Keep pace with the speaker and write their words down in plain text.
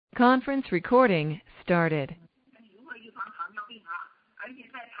Conference recording started. 如何预防糖尿病啊？而且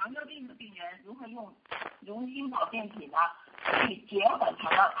在糖尿病的病人如何用溶心保健品呢，去减缓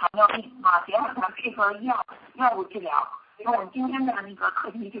糖尿病啊，减缓它配合药物治疗。所以我们今天的那个课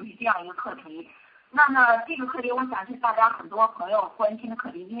题就是这样一个课题。那么这个课题我想是大家很多朋友关心的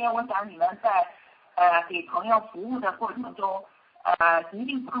课题，因为我想你们在给朋友服务的过程中，一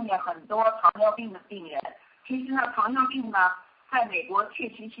定碰见很多糖尿病的病人。其实呢，糖尿病呢，在美国确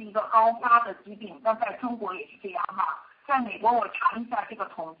实是一个高发的疾病，但在中国也是这样哈。在美国我查一下这个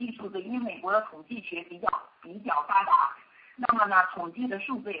统计数字，因为美国的统计学比较发达，那么呢统计的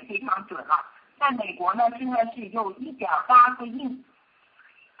数字也非常准了。在美国呢，现在是有1.8个亿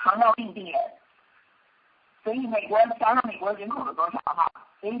糖尿病病人，所以想想美国人口有多少哈，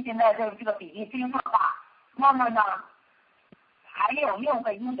所以现在这个比例非常大。那么呢，还有6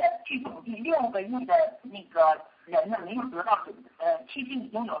个亿的，据统计6个亿的那个人呢没有得到其实已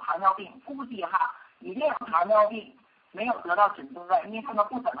经有糖尿病，估计哈已经有糖尿病，没有得到诊断，因为他们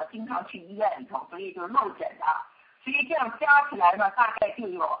不怎么经常去医院里头，所以就漏诊了。所以这样加起来呢，大概就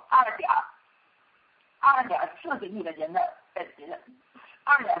有2.4个亿的人的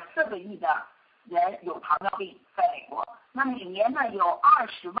2.4个亿的人有糖尿病在美国。那每年呢有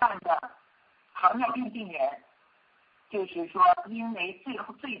20万的糖尿病病人，就是说因为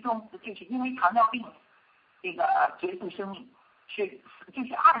最终就是因为糖尿病这个结束生命，就是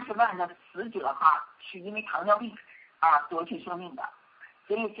20万的死者哈，是因为糖尿病夺去生命的。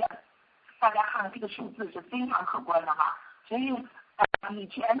所以这大家看这个数字是非常可观的哈。所以以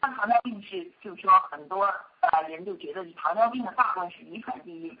前的糖尿病就是说很多人就觉得糖尿病的大部分是遗传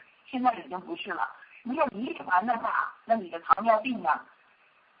基因，现在已经不是了。你有遗传的话，那你的糖尿病呢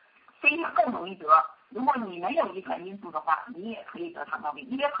非常更容易得。如果你没有遗传因素的话，你也可以得糖尿病，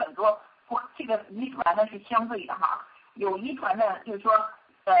因为很多这个遗传呢是相对的哈。有遗传的，就是说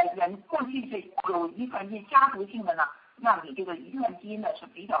人过去是有遗传性家族性的呢，那你这个遗传基因呢是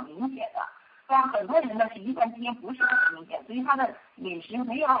比较明显的。但很多人呢是遗传基因不是特别明显，所以他的饮食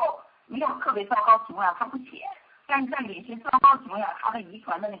没有特别糟糕情况下他不显，但是在饮食糟糕情况下，他的遗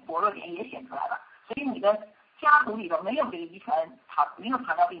传的那个薄弱点也显出来了。所以你的家族里头没有这个遗传没有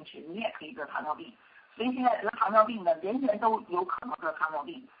糖尿病史，你也可以得糖尿病。所以现在得糖尿病的人人都有可能得糖尿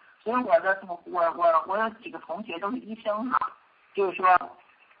病。所以我有几个同学都是医生哈，就是说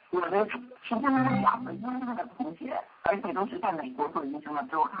我的其中有2个医生的同学，而且都是在美国做医生的，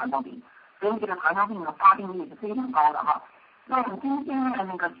都有糖尿病。所以这个糖尿病的发病率是非常高的哈。那我们今天的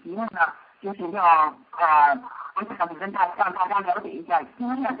那个题目呢，就是要我想让大家了解一下，第一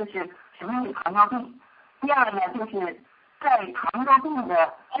呢就是什么是糖尿病，第二呢就是在糖尿病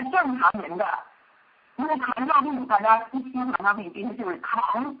的是正常人的，因为糖尿病大家一听糖尿病其实就是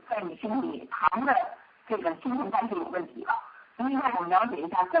糖在你身体糖的这个新陈代谢有问题了，所以呢我们了解一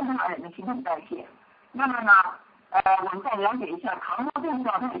下正常人的新陈代谢。那么呢我们再了解一下糖尿病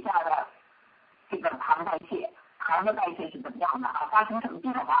状态下的这个糖的代谢是怎么样的发生什么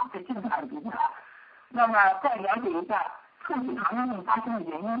变化，在正常人比起来。那么再了解一下促使糖尿病发生的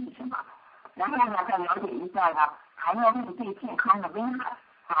原因是什么，然后呢再了解一下呢糖尿病对健康的危害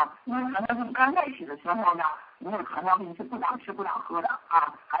因为糖尿病刚开始的时候呢，没有糖尿病是不想吃不想喝的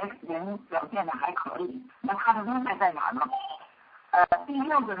还人表现的还可以，那它的危害在哪呢？第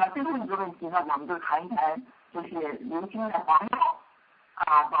6个呢，最后一个问题呢，我们就谈一谈就是流行的黄药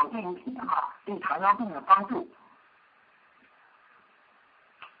保健品对糖尿病的帮助。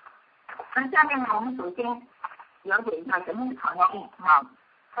那下面呢，我们首先了解一下什么是糖尿病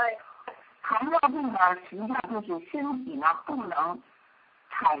糖尿病呢，实际上就是身体呢不能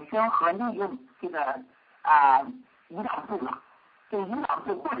产生和利用这个胰岛素了，这胰岛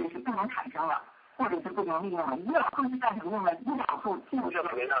素或者是不能产生了，或者是不能利用了。胰岛素是干什么用的？胰岛素就是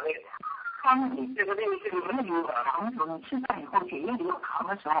帮你这个血液里有糖的时候，你吃饭以后血液里有糖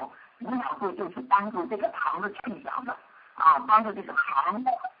的时候，胰岛素就是帮助这个糖的成长的帮助这个糖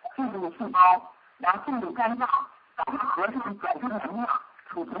进入细胞，然后进入肝脏，把它合成转成能量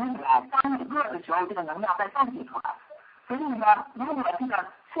储存起来，当你饿的时候这个能量再放泄出来。所以呢，如果这个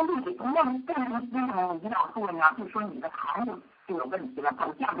身体里不能胰岛素呢，就说你的糖就有问题了，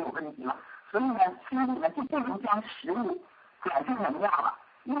走向就有问题了。所以呢，身体呢就不能将食物转成能量了，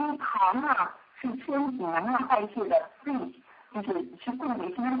因为糖呢是身体能量代谢的是供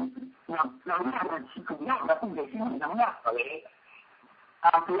给身体能量的是主要的供给身体能量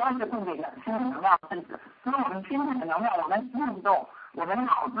主要是供给身体能量分子。所以我们身体的能量，我们运动，我们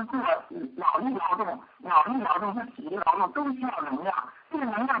脑子做脑力劳动和体力劳动都需要能量。这个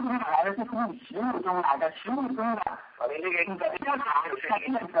能量从哪来的？是从你食物中来的，食物中的你的多糖像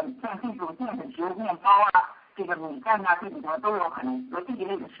淀粉，像这种淀粉食物，面包这个米饭啊，这里头都有很多这一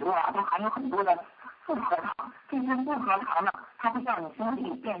类的食物啊，都含有很多的复合糖。这些复合糖呢，它会让你身体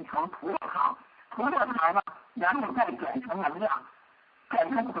里变成葡萄糖，葡萄糖呢，然后再转成能量，转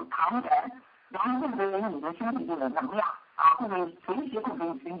成糖原，然后会给你的身体这个能量啊，会随时会给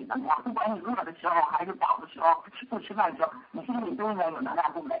你身体能量，不管你饿的时候还是饱的时候，不吃饭的时候，你身体里都应该有能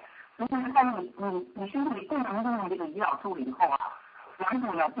量供给。所以在你身体里不能用这个胰岛素了以后啊，然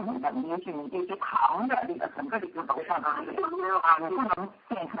后呢，就等于是你这些糖的这个整个这个楼上的这个啊，你不能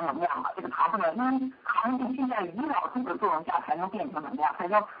变成能量了。这个糖不能，因为糖必须在胰岛素的作用下才能变成能量，才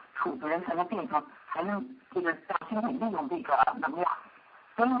能储存，才能变成，才能这个让身体利用这个能量。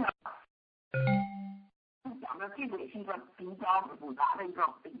所以呢，讲的这个也是一个比较复杂的一个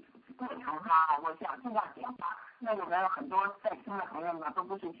过程哈。我想这样讲吧。那我们很多在听的朋友呢都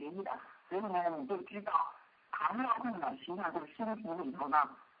不是学医的，所以呢你就知道。糖尿病呢，实际上就是身体里头呢，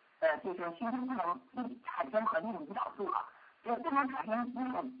就是身体不能产生合并胰岛素了，不能产生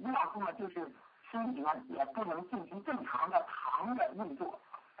胰岛素呢，就是身体呢也不能进行正常的糖的运作，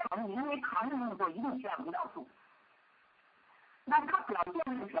因为糖的运作一定需要胰岛素。那它表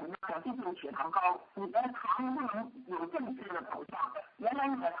现是什么呢？表现就是血糖高，你的糖不能有正式的走向。原来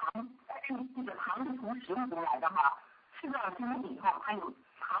你的糖，这个糖是从食物中来的哈，吃到身体以后，它有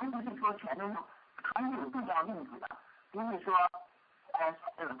糖不是说全都是。糖是有重要因素的，不是说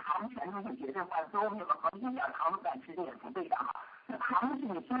糖全都是绝对换都那个和一点糖都不敢吃，这也不对的哈。那糖是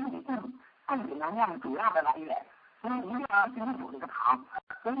你身体供给能量主要的来源，所以一定要让身体有这个糖。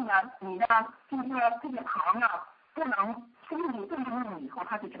所以呢，你的这些糖呢，不能身体不能用以后，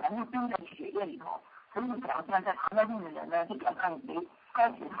它是全部堆在血液里头，所以表现在糖尿病的人呢，就表现为高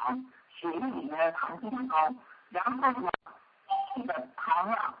血糖，血液里面的糖非常高，然后呢，这个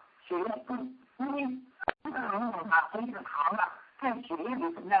糖啊，血液不。因为不能用它，所以这个糖呢，在血液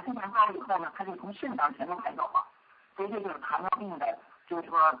里存在非常高以后呢，它就从肾脏全都排走了，所以这就是糖尿病的，就是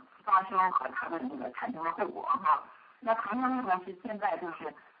说发生和它的这个产生的后果哈。那糖尿病呢是现在就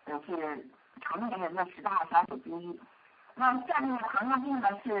是是成年人的10大杀手之一。那下面的糖尿病呢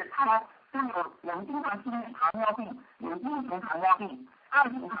是它都有我们经常听的糖尿病，有1型糖尿病、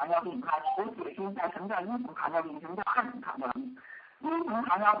2型糖尿病哈。我解释一下什么叫1型糖尿病，什么叫2型糖尿病。1型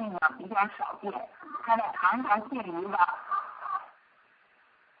糖尿病呢比较少见，它呢常常见于呢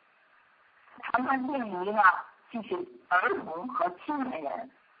就是儿童和青年人，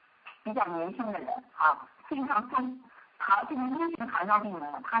比较年轻的人啊。经常说这个1型糖尿病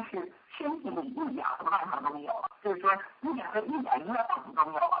呢，它是身体里一点不办法都没有了，就是说一点胰岛素都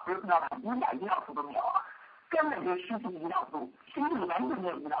没有了，不是知道吧？一点胰岛素都没有了，根本就失去胰岛素，身体完全没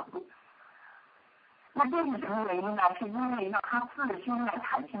有胰岛素。那这是什么原因呢？是因为呢，它自身呢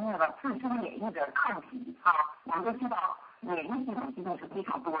产生那个自身免疫的抗体啊。我们都知道免疫系统疾病是非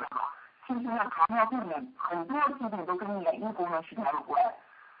常多的哈。其实呢，糖尿病呢很多疾病都跟免疫功能失调有关。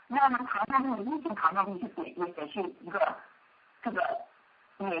那么糖尿病1型糖尿病也是一个这个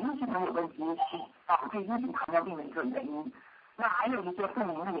免疫系统有问题是导致1型糖尿病的一个原因。那还有一些不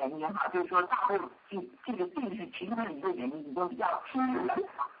明的原因哈，就是说大部分这是其中的一个原因，已经比较清楚了。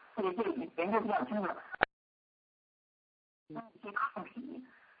这个研究比较清楚，一些抗体，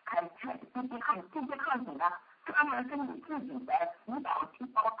这些抗体呢，专门跟你自己的胰岛细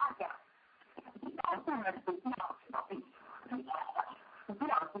胞打架。胰岛素呢是胰岛细胞被胰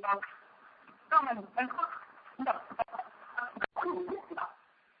岛细胞，那么你的胰岛细胞控制不了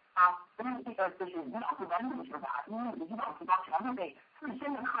啊，所以这个就是胰岛素完全缺乏，因为你的胰岛细胞全都被自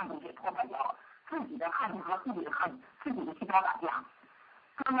身的抗体给破坏掉了，自己的抗体和自己的细胞打架。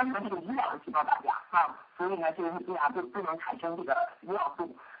专门和这个胰岛的细胞打架啊，所以呢，就是这样就不能产生这个胰岛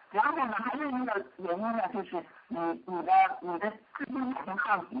素。然后呢，还有一个原因呢，就是你的自身产生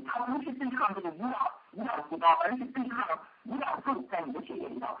抗体，它不是对抗这个胰岛细胞，而是对抗胰岛素在你的血液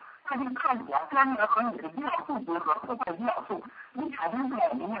里头。它这个抗体啊，专门和你的胰岛素结合，破坏胰岛素。你产生出来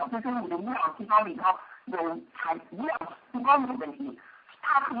没有？就是你的胰岛细胞里头有胰岛细胞的问题，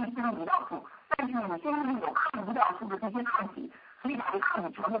它可以生胰岛素，但是你身体有抗胰岛素的这些抗体。所以把这个抗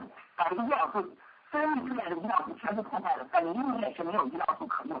体全部把这个胰岛素分泌出来的胰岛素全部破坏了，等于你也是没有胰岛素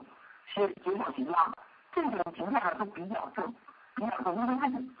可用，是结果是一样的。这种情况呢都比较重，因为它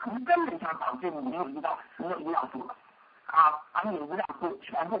是从根本上导致你没有胰岛素了啊，把你的胰岛素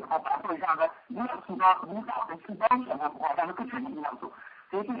全部破坏，或者让胰岛的细胞全部破坏，让它不产生胰岛素。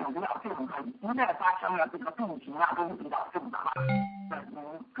所以这种一旦发生了这个病情啊，都是比较重的哈，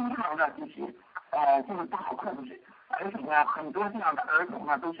非常的就是不好控制。而且呢，很多这样的儿童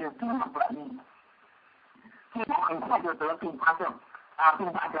呢都是非常短命的，结果很快就得并发症啊，像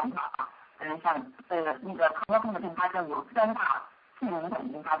那个糖尿病的并发症有3大著名的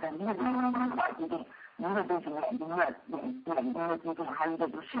并发症，一个是心血管疾病，一个就是眼睛的疾病，还有一个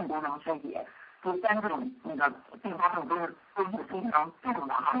就是肾功能衰竭。这3种那个并发症都是非常重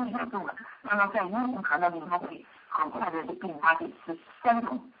的哈，非常重的。那么在1型糖尿病，它会很快的并发这3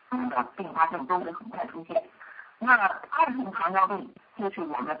种的并发症都会很快出现。那2型糖尿病就是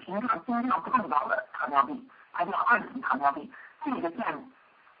我们平常经常碰到的糖尿病，它叫2型糖尿病，这个占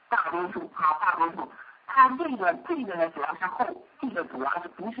大多数哈，大多数。它这个呢主要是这个主要是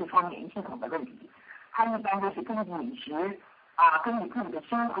不是说免疫系统的问题，它一般都是根据饮食啊，根据自己的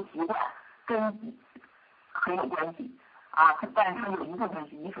生活习惯很有关系啊，但是它有一部分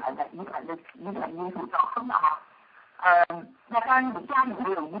是遗传因素造成的哈。那当然你家里头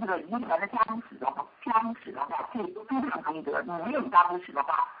有一个遗传的家族史的话，这都非常容易得。你没有家族史的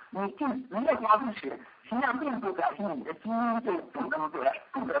话，你就没有家族史，实际上并不表示你的基因就不得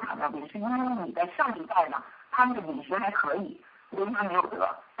糖尿病，是因为你的上一代呢，他们的饮食还可以，所以他没有得。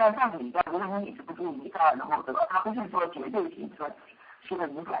但上一代如果你饮食不注意，再然后得，它不是说绝对是个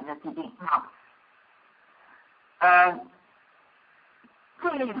遗传的疾病哈。这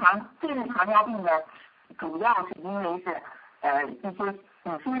类糖尿病呢，主要是因为是一些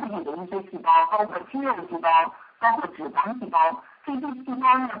身体的一些细胞，包括肌肉细胞，包括脂肪细胞，这些细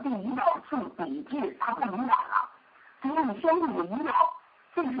胞呢对胰岛素抵制它不敏感了，所以你身体的胰岛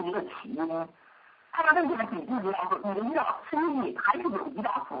这是一个起因。它为什么抵制胰岛素？你的胰岛身体还是有胰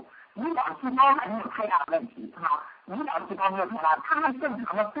岛素，胰岛细胞还没有太大的问题哈，胰岛细胞没有太大，它们正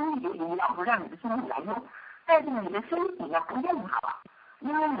常的分泌胰岛素让你的身体来用，但是你的身体呢不用它了，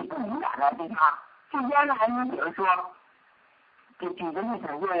因为你不敏感了对它。就原来你比如说，举个例子，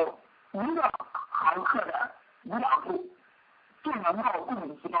有1个毫克的胰岛素就能够供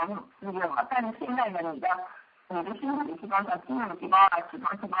你细胞用了，但是现在呢，你的身体细胞像肌肉细胞啊、脂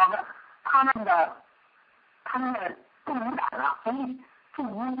肪细胞的，它们的不敏感了，所以这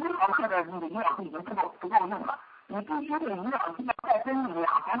1毫克的那个胰岛素已经不够用了。你必须给胰岛细胞再分泌2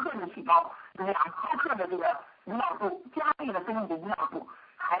毫克的细胞，2毫克的这个胰岛素，加倍的分泌的胰岛素，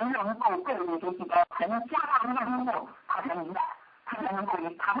才能够够这些细胞，才能加大它的工作，它才敏感，它才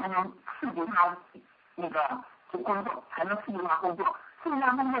能刺激它那个工作，才能刺激它工作。刺激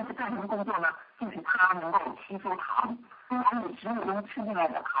它工作是干什么工作呢？就是它能够吸收糖，把你食物中吃进来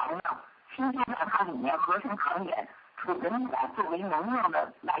的糖呢，吸收在它里面合成糖原，储存起来作为能量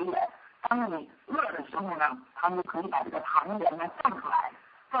的来源。当你饿的时候呢，它们就可以把这个糖原呢放出来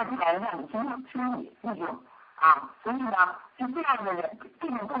让你身体利用啊。所以呢，就这样的人，这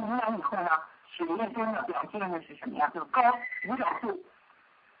种够营养以后呢，血液中的表现的是什么呀？就是高胰岛素。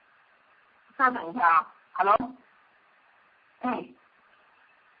稍等一下啊 ，Hello， 您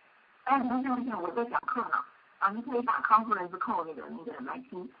是不是我在讲课呢？啊，你可以打 conference call 那个来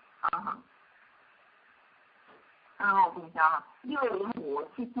听啊。我跟你讲啊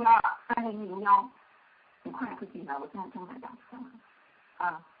，605-772-3001，你快速进来，我现在正在讲课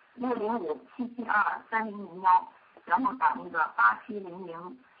啊。605-772-3001，然后打那个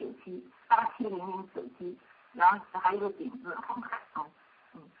870097，然后还有一个井字后面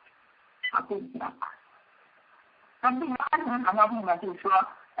好，对不起啊。那这个2型糖尿病呢，就是说，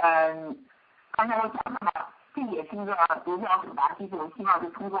刚才我讲的嘛，这也是一个比较复杂技术，我希望就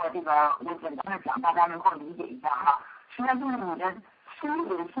通过这个我简单的讲，大家能够理解一下哈。实际上就是你的身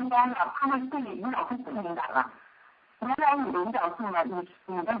体的细胞呢，它们对胰岛素不敏感了。原来你的胰岛素呢，你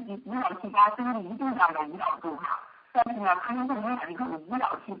的胰岛细胞分泌一定量的胰岛素哈，但是呢，它们不敏感以后，胰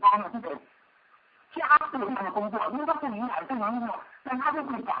岛细胞呢就得加速它的工作，因为它不敏感不能用，那它就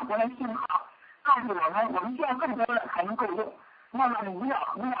会打过来信号，告诉我们需要更多的才能够用。那么胰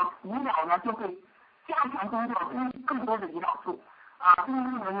岛呢就会加强工作，更多的胰岛素啊，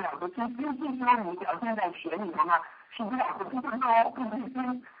更多的胰岛素。所以这时候你表现在血里头呢，是胰岛素非常高，并不是非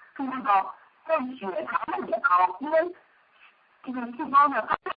常高，但血糖呢也高，因为这个细胞呢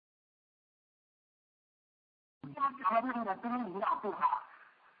它加强了它们的分泌胰岛素哈。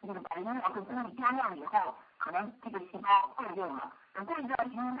这个把胰岛素分泌加量以后，可能这个细胞够用了，等过一段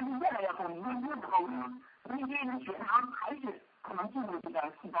时间它就越来越够用，越不够用，所以这个血糖还是可能进入这个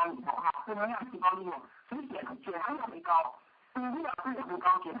细胞里头哈，不能让细胞利用，所以血糖也会高，所以胰岛素也会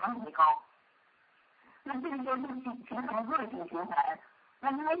高，血糖也会高。那这个时候就形成恶性循环。那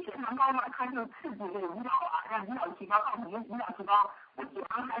因为血糖高嘛，它就刺激这个胰岛啊，让胰岛细胞告诉你胰岛细胞，我血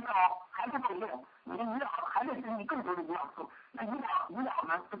糖还高，还不够用，你的胰岛还得分泌更多的胰岛素。那胰岛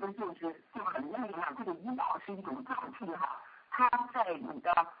呢，这个就很累了。这个胰岛是一种脏器哈，它在位于你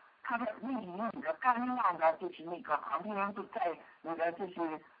的肝脏的，就是那个旁边，就在你的就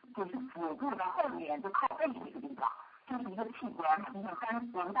是腹部的后面，就靠背这个地方，就是一个器官。你像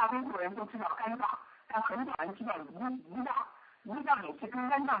我们大多数人都知道肝脏，但很少人知道胰脏。胰脏也是跟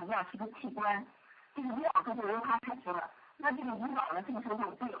肝脏一样是个器官，这个胰岛素就由它产生了。那这个胰岛呢，这个时候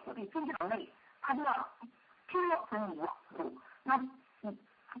就对非常累，它就要拼命分泌胰岛素。那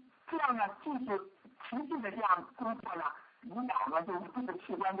这样呢，即使持续的这样工作呢，胰岛呢就是这个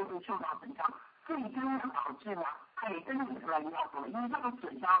器官就会受到损伤，最终导致呢，它也分泌出来胰岛素了，因为这个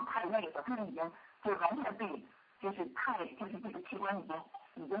损伤太累了，它已经就完全被就是这个器官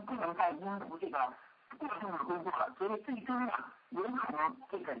已经不能再应付这个过重的工作了，所以最终呢，有可能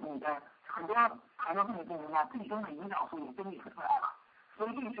这个你的很多糖尿病的病人呢，最终的胰岛素也分泌不出来了，所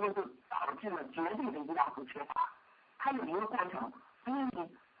以这个时候就导致了绝对的胰岛素缺乏。它有一个过程，所以你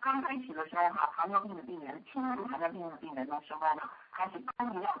刚开始的时候糖尿病的病人，轻度糖尿病的病人的时候呢，还是高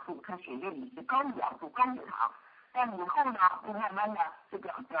胰岛素，他血液里是高胰岛素、高血糖。但以后呢，就慢慢的就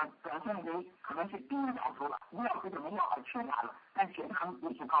表现为可能是低胰岛素了，胰岛素就没有了，缺乏了，但血糖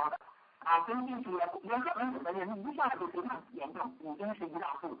也是高的。所以这是也可能有的人一下就非常严重，已经是胰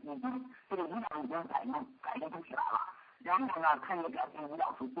岛素，这个胰岛已经反应不起来了。然后呢，它也表现胰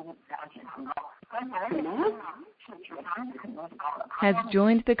岛素低，然后血糖高。而且人呢，是血糖是肯定是高的。Has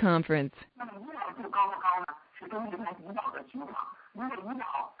joined the conference. 那么胰岛素高不高呢？是根据它胰岛的情况。如果胰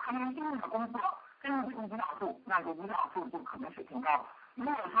岛它能拼命的工作，根据这个胰岛素，那这胰岛素就可能水平高。如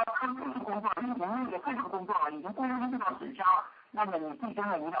果说它不是工作，已经也不是工作了，已经功能受到损伤了，那么你最终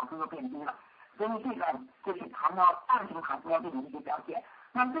的胰岛素就变低了。所以这个就是二型糖尿病的一些表现。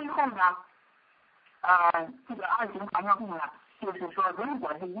那最后呢？这个二型糖尿病呢，就是说，如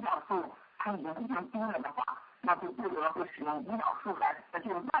果是胰岛素它已经非常低了的话，那就不得不使用胰岛素就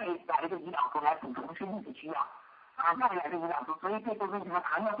是外来的胰岛素来补充身体的需要外来的胰岛素。所以这就是为什么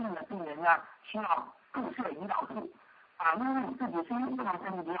糖尿病的病人呢需要注射胰岛素因为你自己身体不能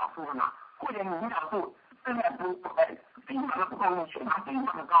分泌胰岛素了嘛，或者你胰岛素真的非常的不够用，血糖非常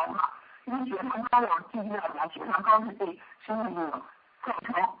的高因为血糖高继续来讲，血糖高是对身体造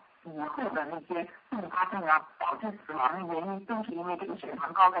成以后的那些并发症导致死亡的原因，都是因为这个血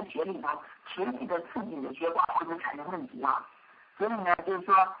糖高在血里头持续的刺激你的血管或者产生问题所以呢，就是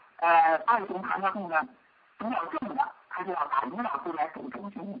说二型糖尿病呢比较重的，它就要打胰岛素来补充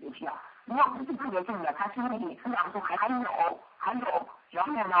身体的需要。如果不是特别重的，它身体里胰岛素还有，然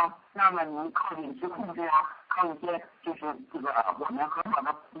后呢，那么你靠饮食控制靠一些就是这个我们很好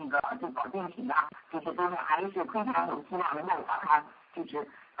的那个这保健品这些东西还是非常有希望能够把它就是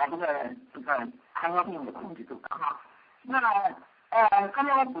把这个糖尿病给控制住的那刚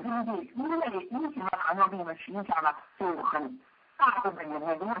才我补充一句，因为一型的糖尿病呢，实际上呢就大部分人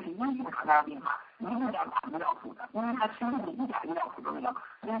呢，如果是一型糖尿病一定要打胰岛素的，因为他身体里一点胰岛素都没有，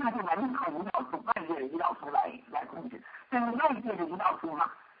所以他就完全靠胰岛素外界的胰岛素来控制。但是外界的胰岛素呢，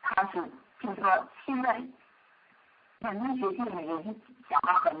它是就是说现在在医学界呢也是想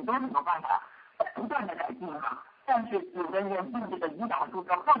了很多办法，不断的改进但是有的人用这个胰岛素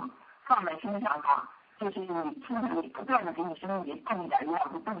的放在身上就是你身体不断的给你身体动一点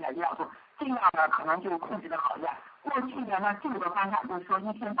胰岛素，这样呢可能就控制的好一点。过去的呢这个方法就是说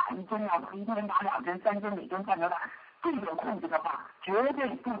一天打1针一天打2针、3针，每针300万，这种控制的话，绝对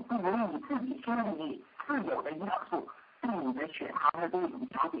不如你自己身体里自有的胰岛素对你的血糖的这种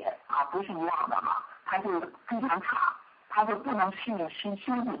调节不是一样的它就非常差，它就不能适应身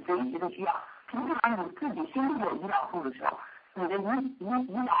体随时的需要。平常你自己身体有胰岛素的时候，你的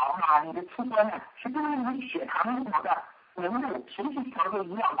胰岛你的器官呢是根据你血糖的浓度随时调节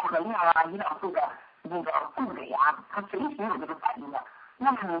胰岛素的量胰岛素的那个供给它随时有这个反应的。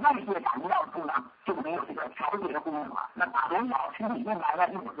那么你外界打胰岛素呢就没有这个调节的功能了，那打多少身体用完了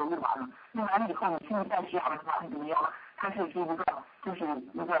一会儿就用完了，用完了以后你身体再需要的话它就没有了，它是一个就是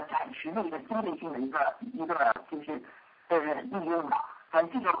一个暂时的一个机会性的一个就是利用的。这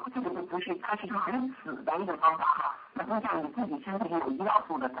个就不是，它是一个很死的一个方法那不像你自己身体里有胰岛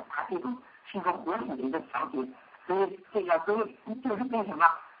素的，它这种是一个活体的一个调节。所以就是为什么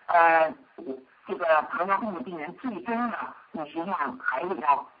这个糖尿病的病人最终呢，你实际上还是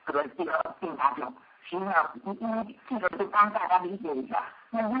要得这个并发症。实际上，因为这个就帮大家理解一下，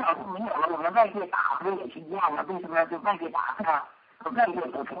那胰岛素没有了，我们外界打不也是一样的？为什么就外界打外界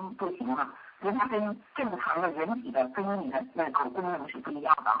补充不行因为它跟正常的人体的分泌的那个功能是不一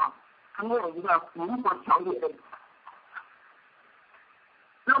样的它没有一个灵活调节的。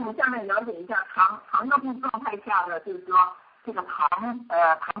那我们下面了解一下糖尿病状态下的，就是说这个糖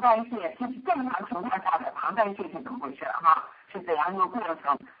代谢，就是正常情况下的糖代谢是怎么回事是怎样一个过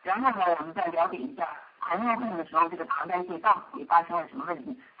程？然后呢，我们再了解一下糖尿病的时候这个糖代谢到底发生了什么问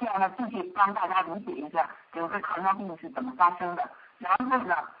题？这样呢，继续帮大家理解一下整个糖尿病是怎么发生的。然后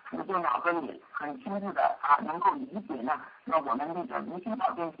呢，你就脑子里很清楚的能够理解呢，那我们这个明星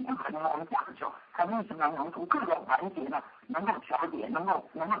保健品可能我们讲的时候，它为什么能从各个环节呢能够调节，能够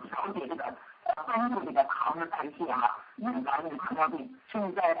调节这个关注这个糖的代谢引导这个糖尿病，甚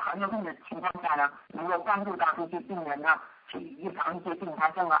至在糖尿病的情况下呢，能够帮助到这些病人呢去预防一些并发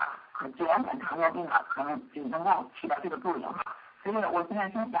症和减缓糖尿病可能就能够起到这个作用所以我现在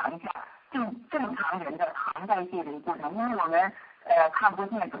先讲一下正常人的糖代谢的一个过程，因为我们看不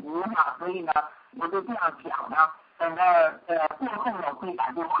见图所以呢我就这样讲呢。等到过后呢，会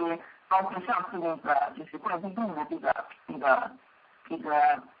把这些包括上次那个就是冠心病的这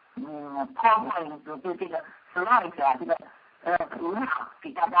个PowerPoint 就这个 slide 这个图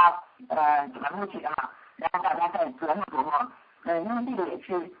给大家传过去然后大家再琢磨琢磨，因为这个也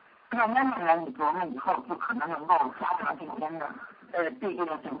是慢慢的你琢磨以后，就可能能够加强这边的对这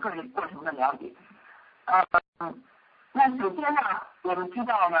个整个的过程的了解。那首先呢，我们知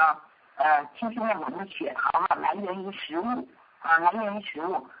道呢。其实呢，我们的血糖来源于食物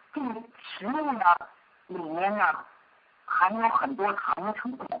这个食物呢里面呢含有很多糖的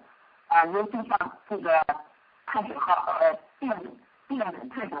成分尤其像这个碳水淀粉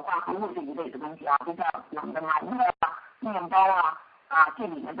碳水化合物这一类的东西就像我们的馒头面包这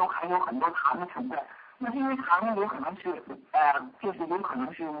里面都含有很多糖的成分。那这些糖呢，有可能是就是有可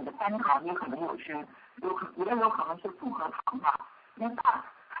能是那个单糖，也可能也有可能是复合糖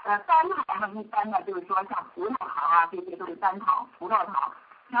单糖呢，一般呢就是说像葡萄糖这些都是单糖，葡萄糖。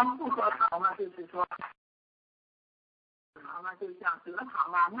像复合糖呢，就是说糖呢，就像蔗糖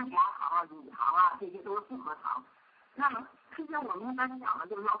麦芽糖乳糖这些都是复合糖。那么其实我们一般讲的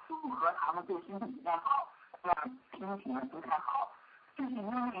就是说复合糖呢对身体比较好，听起来不太好，就是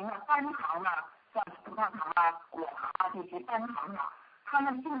因为呢单糖呢，像葡萄糖果糖这些单糖它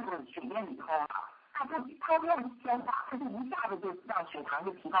们进入血液里头它不用消化，它就一下子就让血糖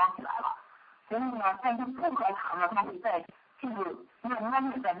就提高起来了。所以呢，但是复合糖呢，它会在进入慢慢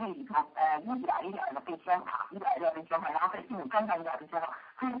的在胃里头，一点一点的被消化，然后再进入肝脏一点的消化，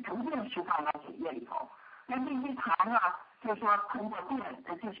它是逐渐释放到血液里头。那这些糖就是说通过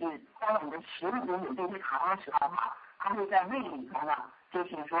就是当我们的食物中有这些糖的时候它会在胃里头呢，就是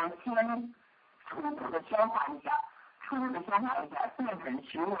说先初步的消化一下淀粉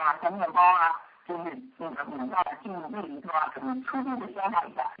食物像面包就是那个饮料进入胃里头初步的消化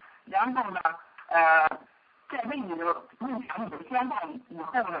一下，然后呢在胃肠里的消化以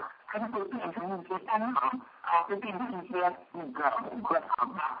后呢，它就会变成一些单糖会变成一些那个复合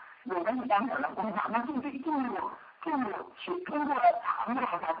糖有的是单纯的复合糖，那这些通过糖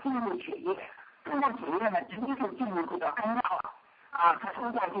的进入血液，呢直接就进入这个肝脏它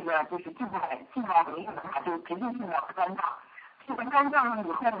通过这个就是静脉回流就直接进到肝脏。这个肝脏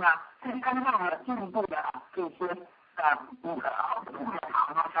以后呢，在肝脏呢进一步的这些那个复合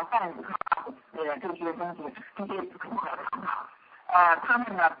糖像半乳糖这些东西，这些复合糖它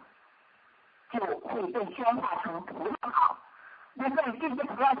们呢就会被消化成葡萄糖。那在这些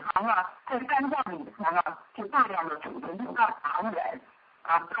葡萄糖在肝脏里头呢，就大量的储存出糖原。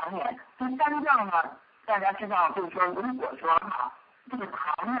这肝脏呢，大家知道，就是说，如果说这个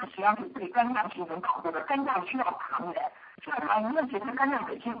糖呢，实际上是对肝脏是一种保护的，肝脏需要糖原。因为其实肝脏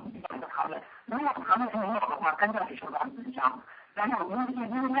本身有个糖原，如果糖原没有的话，肝脏是受到损伤。然后因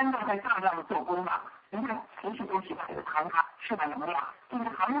为肝脏在大量的做工人家随时都需要这个糖释放能量。这个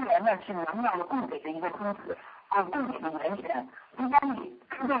糖原呢是能量的供给的一个公子，供给的源泉。一般你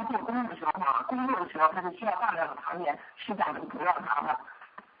肝脏做工的时候工作的时候，它是需要大量的糖原释放成葡萄糖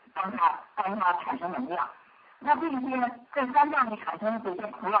帮它产生能量。那这些在肝脏里产生的这些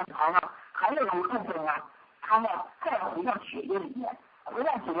葡萄糖还有一部分它再回到血液里面，在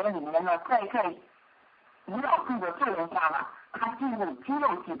胰岛素的作用下它进入肌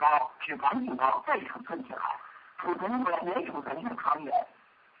肉细胞、脂肪细胞再储存起来，储存成糖原。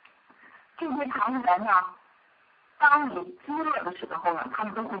这些糖原当你饥饿的时候它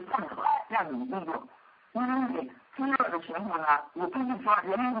们都会放出来让你利用。因为你饥饿的时候你不是说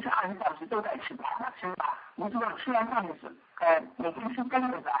人们不是24小时都在吃饭是吧？你知道吃完饭的时候，每天吃3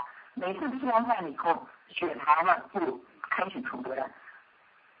顿饭，每次吃完饭以后，血糖就开始储存，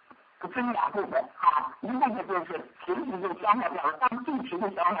分2部分一部分就是随时就消耗掉了，当定时就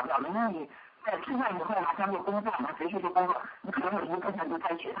消耗掉了，因为你在吃饭以后马上就工作随时就工作，你可能有一部分就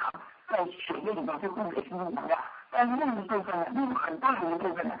在血糖在血液里面就供给身体能量，但是另一部分很大的一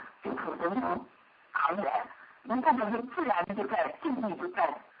部分就储存成糖原，一部分就自然的就在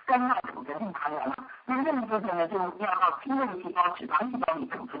肝脏储存成糖原了，那另一部分就要到肌肉细胞、脂肪细胞里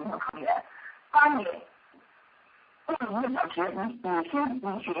储存成糖原。当你过了1个小时，你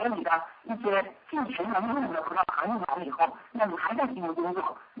血液里的一些进食能用的葡萄糖用完了以后，那你还在进行工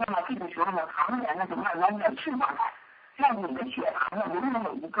作，那么这个时候糖原就慢慢的释放来，让你的血糖永远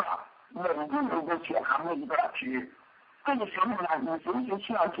有一个稳定的一个血糖的一个值。这个时候呢，你随时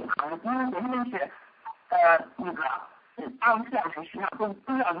需要血糖的，因为人们是24小时实际上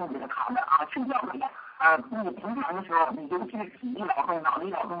都要用这个糖的啊，睡觉的也你平常的时候，你尤其是体力劳动、脑力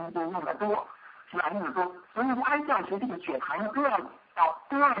劳动就用的多，是吧？用的多，所以24小时这个血糖都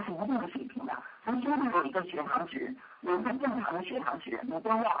要是一定的水平的，所以就是有一个血糖值，有一个正常的血糖值，你都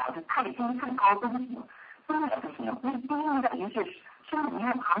要保持太低太高都不行，都也不行，因为低等于是身体因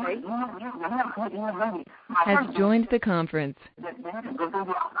为糖没有能量可以利用，那你马上 Has joined the conference. 人整个都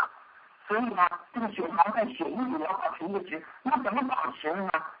软了。所以呢，这个血糖在血液里要保持一个值，那怎么保持呢？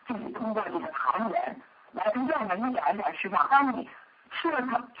就是通过这个糖原来让人一点一点释放。当你吃了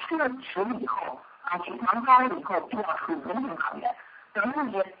食物以后啊，血糖高了以后，就要储存这个糖原。等于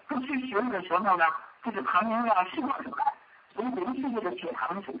你不吃食物的时候呢，这个糖原要释放出来，所以维持这个血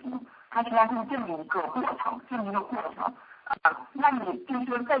糖的水平，它实际上是这么一个过程，那你就是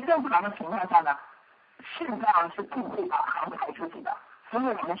说在正常的情况下呢，肾脏是不会把糖排出去的。所以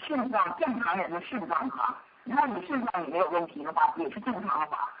我们肾脏正常人的肾脏哈，如果你肾脏也没有问题的话，也是正常的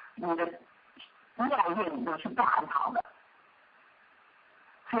话，你的尿液里头是不含糖的，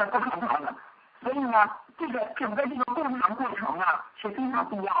是不含糖的。所以呢，这个整个这个供糖过程呢是非常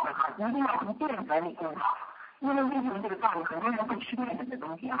必要的哈，一定要从淀粉里供糖。因为为什么这个道理，很多人会吃淀粉的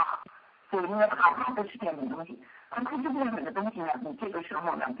东西哈，对，因为他不吃淀粉的东西，他不吃淀粉的东西呢，你这个时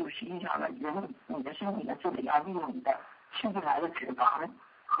候呢，就实际上呢，你的身体呢就得要利用你的吃进来的脂肪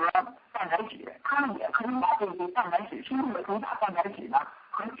和蛋白质，他们也可以把这些蛋白质，身体也可以把蛋白质呢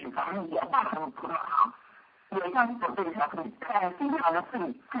和脂肪呢也化成葡萄糖，也像走这个条路，非常的费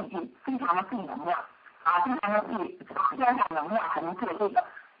非常的费能量啊，非常的费加上能量才能做这个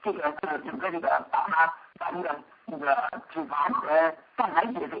整个这个把那个脂肪和蛋白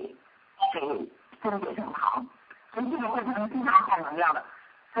质给分解成糖，所以这个过程是非常耗能量的，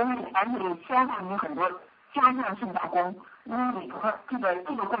所以而且消耗你很多。加上肾脏功，因为你和这个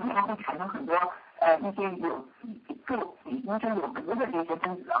过程中会产生很多一些有毒的这些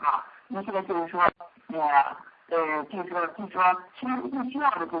分子哈，一些就是说就是说身体不需要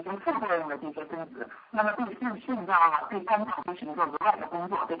的这些副作用的这些分子，那么对肾脏啊对肝脏就是一个额外的工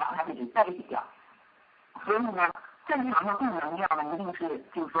作，得把它给代谢掉。所以呢，正常的供能量呢，一定是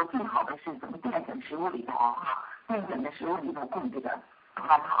就是说最好的是从淀粉食物里头哈，淀粉的食物里头供这个葡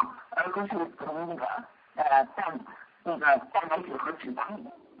萄糖，而不是从那个蛋白质和脂肪里，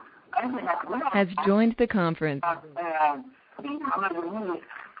而且呢，不要 Has joined the conference. 非常的容易，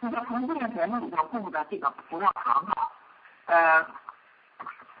从淀粉里头供的这个葡萄糖哈，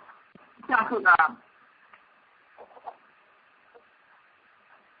像这个，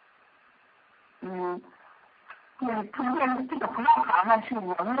通过这个葡萄糖呢是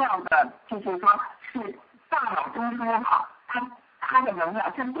能量的，就是说是大脑中枢哈，它的能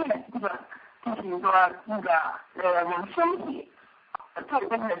量是这个。就是说我们身体做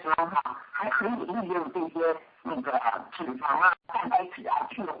工的时候哈，还可以利用这些脂肪啊、蛋白质啊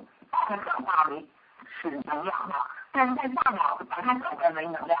去把它转化为是能量哈。但是在大脑把它转换为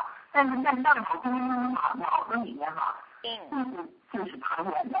能量，但是在大脑中枢哈、脑子里面哈，就是糖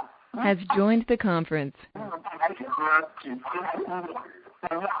原的。Has joined the conference. 用蛋白质和脂肪来分解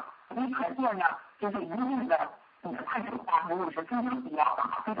能量，你可见呢，就是一定的碳水化合物是非常必要的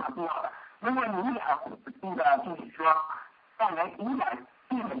哈，非常必要的。如果你就是说蛋白一点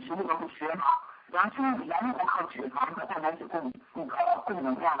淀粉食物都不吃哈，然后身体完全靠脂肪和蛋白质供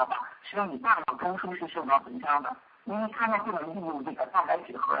能量的话，实际上你大脑中枢是受到损伤的，因为它呢不能利用这个蛋白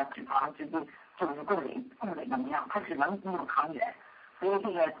质和脂肪直接就是供给能量，它只能利用糖原，所以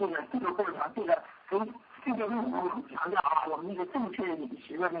这个过程，所以世界卫生组织强调啊，我们那个正确的饮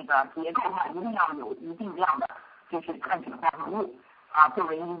食的那个结构上一定要有一定量的就是碳水化合物。作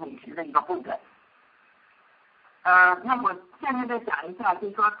为饮食的一个部分。那我现在再讲一下，就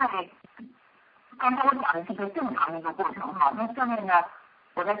是说在刚才我讲的是一个正常的一个过程哈，那下面呢，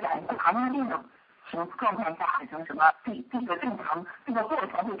我再讲一下糖尿病的状态下产生什么这个正常这个过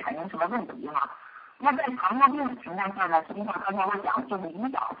程会产生什么问题哈。那在糖尿病的情况下呢，实际上刚才我讲就是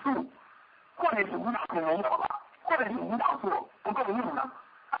胰岛素或者是胰岛素没有了，或者是胰岛素不够用了。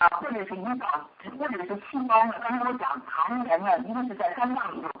或者是胰岛，或者是细胞呢？刚才我讲糖原呢，一个是在肝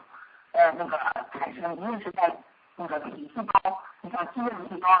脏里头，产生，一个是在体细胞，你像肌肉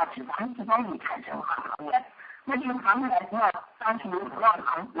细胞啊、脂肪细胞里产生糖原。那这个糖原呢，当然是由葡萄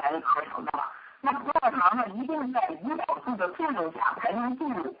糖来合成的了。那葡萄糖呢，一定在胰岛素的作用下才能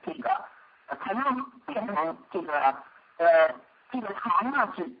进入才能变成这个糖呢，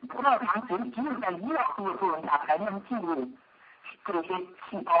葡萄糖只有在胰岛素的作用下才能进入。这些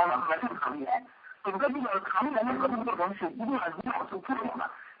细胞呢合成糖原，整个这个糖原的合成过程是一定要胰岛素作用的。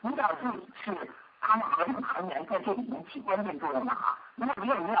胰岛素是它们合成糖原在这里面起关键作用的哈。如果没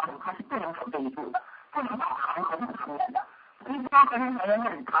有胰岛素，它是不能守这一步的，不能把糖合成糖原的。所以它合成糖原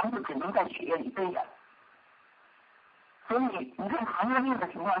呢，糖就只能在血液里飞着。所以你看糖尿病的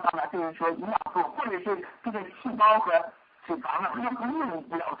情况下呢，就是说胰岛素或者是这个细胞和脂肪呢，它是不利用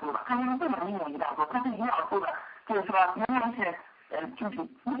胰岛素的，它是不能利用胰岛素，它是胰岛素的，就是说明明是就是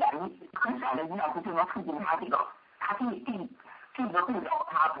很少的胰岛素就能促进它这个个步骤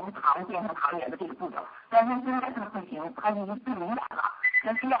啊，从糖变成糖原的这个步骤，但是现在是不行，它已经不敏感了，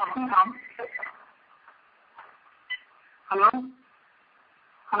那需要非常。Hello。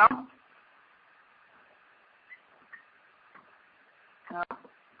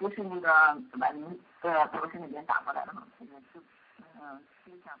不是那个婉宁博士那边打过来的吗？这个是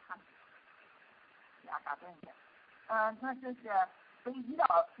是想看，打断一下。那就是所以胰岛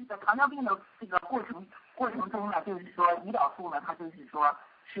这个糖尿病的这个过程中呢，就是说胰岛素呢，它就是说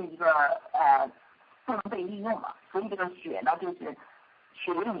是一个不能被利用了，所以这个血呢就是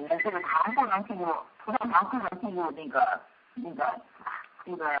血液里面这个糖不能进入，葡萄糖不能进入那个不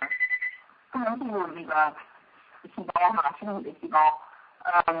能进入那个细胞哈，身体的细胞。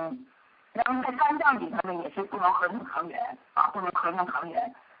然后在肝脏里头呢也是不能合成糖原啊，不能合成糖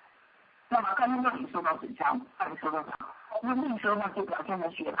原。那么肝脏里受到损伤，受到损伤。那这时候呢就表现的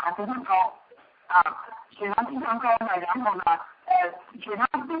血糖非常高啊，血糖非常高呢，然后呢血糖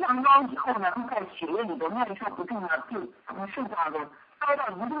非常高以后呢，它在血液里的耐受不住呢，就从肾脏中高到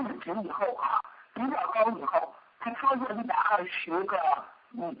一定的值以后啊，比较高以后，它超过120个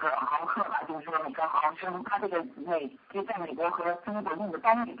那个毫克吧，就是说每个毫升，它这个就在美国和中国用的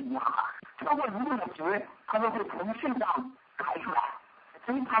单位不一样啊，超过一定的值，它就会从肾脏排出来。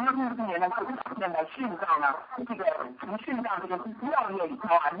所以糖尿病的病人呢，它会表现在肾脏呢，这个从肾脏这个尿液里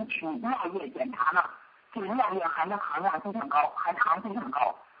头啊，你取尿液检查呢，这个尿液含的糖量非常高，含糖非常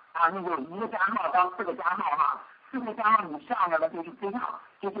高啊，那个1个加号到4个加号哈，4个加号以上的呢就是非常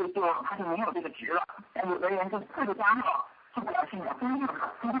它就没有这个值了，但有的人就4个加号就表现的非常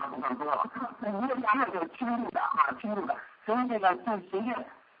多了，那1个加号就是轻度的啊，轻度的，所以这个就随着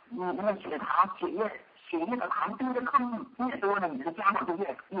你的血糖血液的糖多的越多呢，你的加号就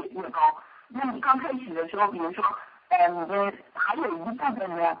越高。那你刚开始的时候，比如说，你的还有一部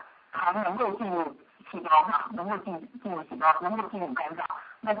分的糖能够进入细胞哈，能够进入细胞，能够进入肝脏。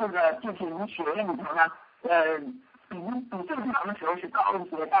那这个就是你血液里头呢，比正常的时候是高一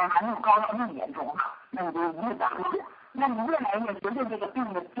些，但是还没有高到那么严重哈。那你就一个加号。那你越来越随着这个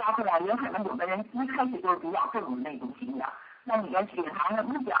病的加重啊，也可能有的人一开始就是比较重的那种型的，那你的血糖呢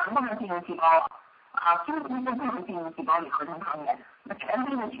一点儿不能进入细胞了。啊，几乎就不能进入细胞里合成糖原，那全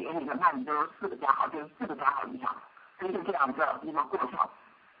部的血液里面，那你就是4个加号，就是4个加号以上，所以是这样的一个过程。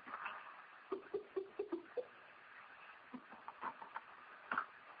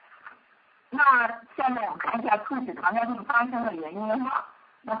那下面我们看一下促使糖尿病发生的原因哈。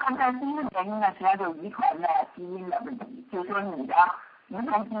那刚才第一个原因呢，实际上就是遗传的基因的问题，就是说你的遗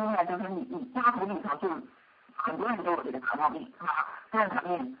传基因呢，就是说你家族里头就很多人都有这个糖尿病啊，这个糖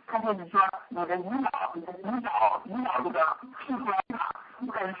尿病，它就是说你的胰岛这个器官啊，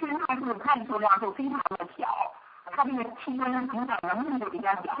本身它是碳数量就非常的小，它这个器官影响能力就比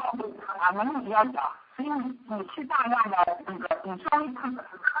较小啊，能力比较小，所以你吃大量的那个，你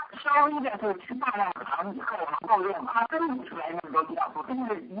稍微的就吃大量的糖以后能够用，它分泌出来那么多胰岛素，这就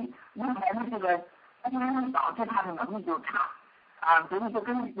是遗传的这个基因导致它的能力就差。啊，所以就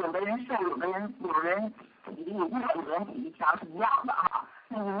跟有的人瘦，有人体力弱，有人体力强是一样的哈。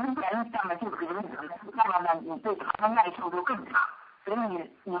那你遗传上面就可以那么呢，你对糖的耐受就更差。所以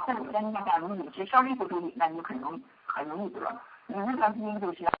你后天的话，你饮食稍微不注意，那你很容易得。你遗传基因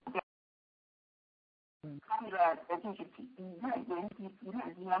就是要这样。它这个就是遗传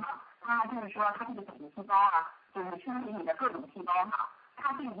基因哈，它就是说它这个体细胞啊，就是身体里的各种细胞哈，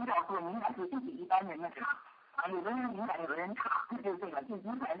它对胰岛素的敏感度就比一般人的差。啊，有的人敏感，有的人差，就是这个，就遗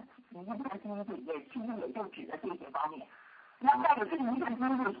传基因其实也就指的这些方面。那再有这个遗传基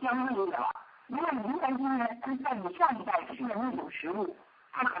因就相对的了，如果你遗传基因是在你上一代吃的那种食物，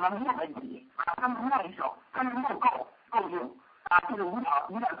它可能没有问题啊，它能耐受，它能够用啊，这个胰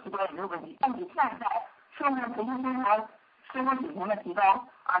岛器官也没有问题。但你下一代生活水平的提高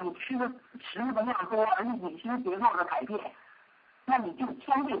啊，你吃的食物的量多，而且饮食结构的改变，那你就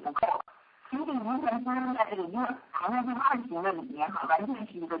相对不够。其实遗传基因在这个糖尿病2型的里面哈，完全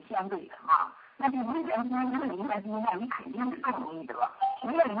是一个相对的哈。那这遗传基因跟遗传基因，那你肯定是更容易得。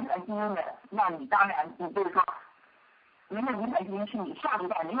没有遗传基因的，那你当然你就是说，没有遗传基因是你上一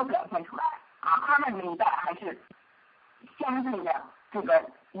代没有表现出来啊，他们那一代还是相对的这个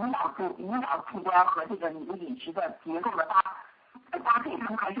胰岛器官和这个你的饮食的结构的搭配，他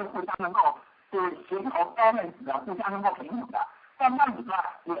们还是互相能够就是协调高分子的互相能够平衡的，但那里边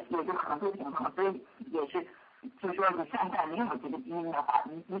也就可能不平衡，所以也是就是说你上代没有这个基因的话，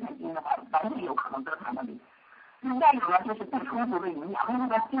遗传基因的话，完全有可能得糖尿病。再有呢，就是不充足的营养，为什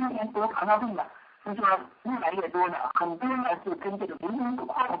么今天得糖尿病呢？就是说越来越多呢，很多呢就跟这个维生素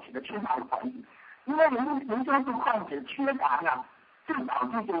矿物质的缺乏有关系。因为维生素矿物质缺乏呢，就导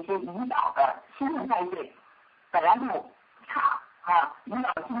致这些胰岛的新陈代谢本来就差胰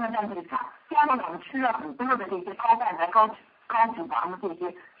岛新陈代谢差，加上我们吃了很多的这些高蛋白、高脂肪的这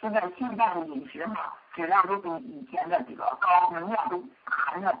些，现在现在的饮食质量都比以前的这个高，能量都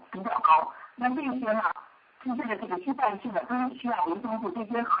含的比较高。那这些呢？现在的这个新代谢呢，都需要维生素，这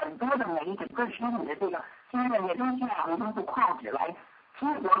些很多的酶，整个身体的这个新陈也都需要维生素矿物质来激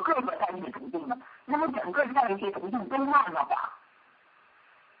活各个代谢途径的。那么整个代谢途径都慢的话，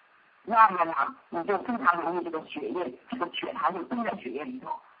那么呢，你就非常容易这个血液这个血糖就堆在血液里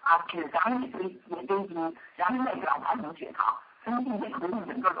头脂肪也堆积，然后再转化成血糖，所以这些途径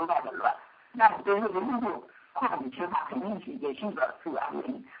整个都在紊乱。那对于维生素矿物质缺乏，肯定是也是一个主要原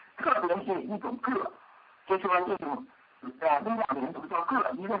因，特别是一种铬。就说这种微量元素叫铬，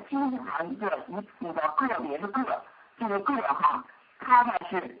一个金字旁一个那个个别的铬，这个铬它呢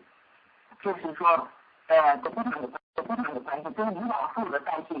是就是说都非常有关系，跟胰岛素的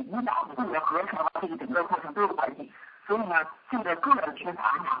代谢、胰岛素的合成这个整个过程都有关系。所以呢，这个铬的缺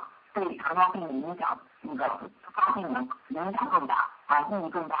乏对糖尿病的影响那个发病的影响更大意义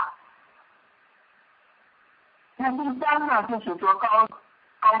更大。那第三呢，就是说高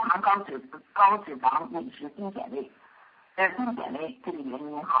糖高脂肪饮食低碱类这个原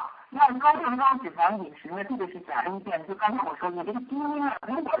因那高糖高脂肪饮食呢，这个是显而易见，就刚才我说你这个基因呢，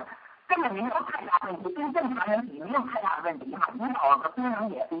如果根本没有太大问题，跟正常人比没有太大问题胰岛的功能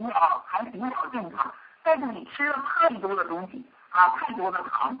也还比较正常，但是你吃了太多的东西太多的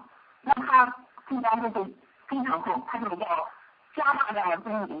糖，那它负担就会非常重，它就要加大量的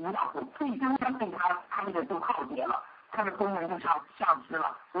分泌胰岛素，最终呢对它这个就耗竭了。它的功能就丧失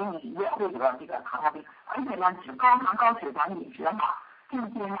了，所以你也会得这个糖尿病。而且呢，高糖高脂肪饮食这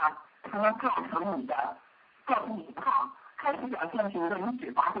些呢，才能造成你的胖，开始表现是一个你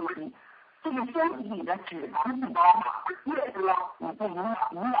脂肪过低。这个身体里的脂肪细胞越多，你对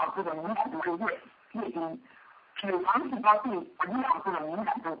胰岛素的敏感度就越低。脂肪细胞对胰岛素的敏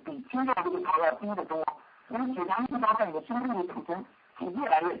感度比肌肉细胞要低得多。所以脂肪细胞在你的身体里储存越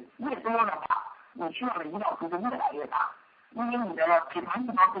来越多的话，你需要的胰岛素就越来越大，因为你的脂肪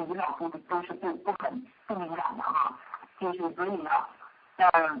细胞对胰岛素都是不敏感的就是所以呢，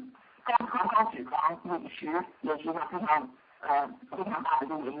高糖高脂肪饮食也是一个非常大的一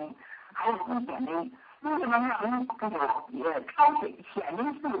个原因，还有低碱类，为什么呢？这个超水纤维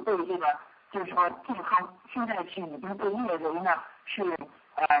素对这个就是说健康，现在是已经被列为呢是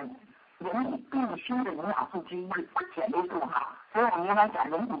人体必需的营养素之一，纤维素所以我们原来讲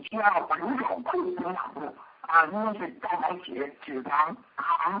人体需要5种营养素因为是蛋白质、脂肪、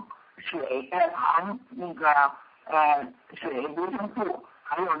糖、水那个水、维生素，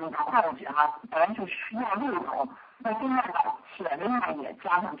还有那个矿物质本来是需要6种，那现在把纤维呢也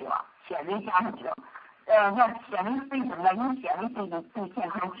加上去了，那纤维为什么呢？因为纤维对健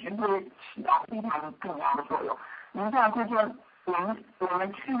康直接起到非常重要的作用。你像就说我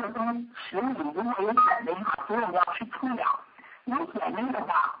们吃的食物里如果有纤维所以我们要吃粗粮。有纤维的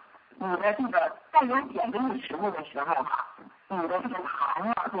话，你的这个带有纤维的食物的时候你的这个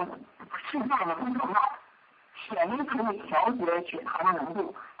糖就释放的不同纤维可以调节血糖的浓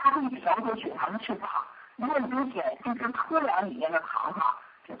度，它可以调节血糖的释放。如果就是粗粮里面的糖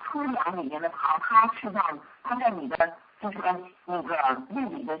这粗粮里面的糖，它释放它在你的就是那个胃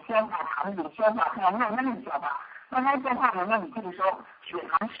里的消化、肠子里消化，它要慢慢的消化，慢慢消化呢，那你这个时候血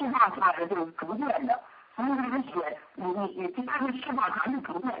糖释放出来的就是逐渐的。所以这个血，你它的释放糖是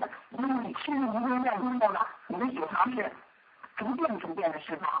逐渐的，因为你吃了一定量之后呢，你的血糖是逐渐的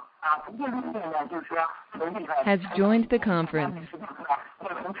释放逐渐的，就是说从这个Has joined the conference. 释放出来，或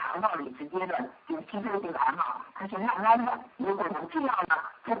者从肠道里直接的就吸收进来它是慢慢的。如果能这样呢，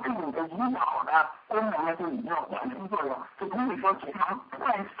就对你的胰岛的功能呢就已经有产生作用，就不会说血糖突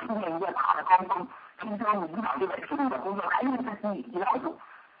然出现一个大的高峰，听说你胰岛这个新的工作还用自己胰岛素。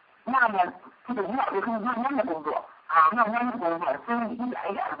那么这个胰岛就可以慢慢的工作所以你一点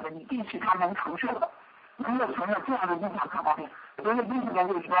一点的，你必须它能承受的，能够承受这样的预防糖尿病。所以为什么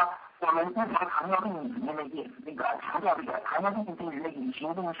就是说我们预防糖尿病里面的那个强调这个糖尿病病人的饮食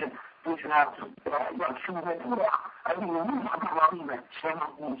一定是就是要吃那些粗粮，而且有预防糖尿病的时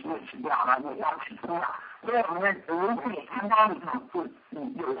候饮食也吃掉了，也要吃粗粮。所以我们的乳水餐包里头就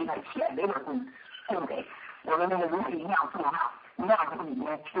有这个纤维的供给我们那个乳水营养素营养素里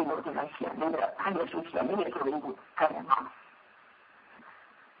面是有这个纤维的，它也是纤维作为一种概念哈。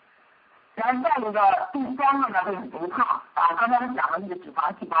然后再一个第三个呢就是肥胖啊，刚才我讲了这个脂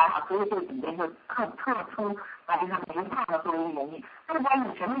肪细胞啊，所以这里面就特殊把这个肥胖的作为一个原因。不管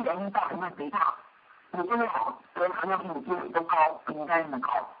你什么原因造成的肥胖，你这个得糖尿病的几率都高，不应该那么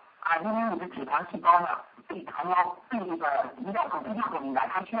高啊，因为你的脂肪细胞呢对这个胰岛素非常不敏感，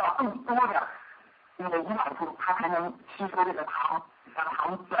它需要更多的那个胰岛素，它才能吸收这个糖，让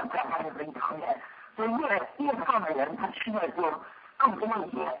糖转化成为糖原。所以越胖的人，他吃的就更多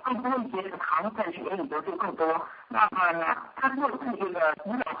一些，这个糖在血液里头就更多。那么呢，它对这个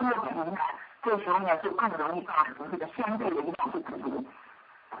胰岛素的敏感，这时候呢就更容易造成这个相对的胰岛素不足。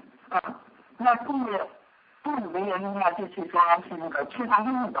那第五个原因呢，就是说是那个缺乏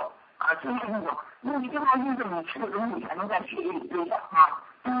运动啊，缺乏运动，因为缺乏运动，你吃的东西才能在血液里堆着啊，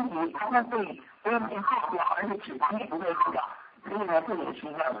东西它会不会被耗掉，而且脂肪也不会耗掉，所以呢，这也是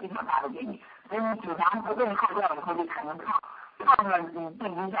一个非常大的原因。所以你脂肪不被耗掉以后，就产生胖呢，你对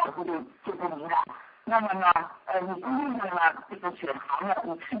胰岛素就不敏感。那么呢，你不运动呢，这个血糖呢，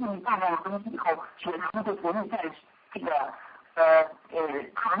你吃进大量的东西以后，血糖就容易在这个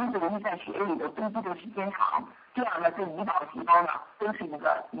糖就容易在血液里的堆积的时间长，这样呢对胰岛细胞呢都是一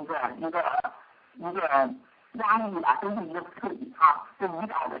个压力吧，都是一个刺激啊，对胰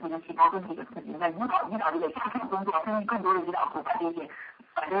岛的这个细胞都是一个刺激。那胰岛这个加速工作，分泌更多的胰岛素，把这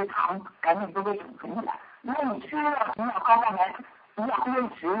些糖赶紧都给储存起来。如果你吃了比较高蛋白、比较多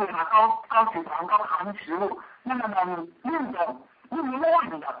的食物啊，高脂肪、高糖的食物，那么呢你运动量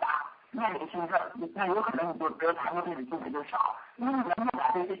比较大。那也是一个，那有可能你就得糖尿病的机会就少，因为你能够把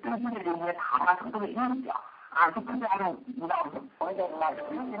这些堆积的这些糖啊什么都给扔掉啊，就不加用胰岛素。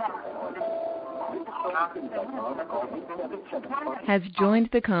Has joined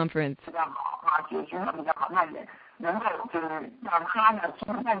the conference. 比较好啊，血循环比较好，那也能够就是让他呢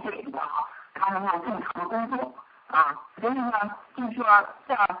新陈代谢也比较好，他能够正常的工作。啊，所以呢，就是说，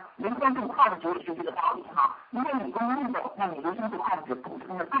像维生素矿质也是这个道理哈。因为你不运动，那你维生素矿质补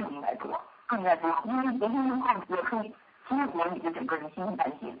充的更应该多，因为维生素矿质可以激活你的整个人新陈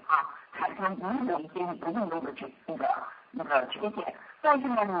代谢啊，产生弥补一些你不运动的那个缺陷。但是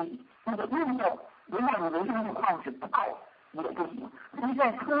呢，你那个运动，如果你维生素矿质不够也不行。所以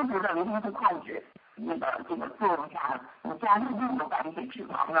在充足的维生素矿质这个作用下，你加上运动把这些脂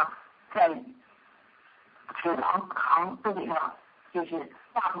肪呢，在脂肪糖都给它，就是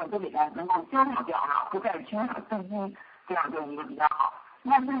大部分都给它能够消耗掉啊，不再循环堆积，这样就一个比较好。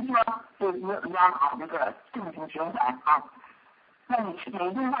那就是说，就一个比较好的一个正循环啊。那你吃每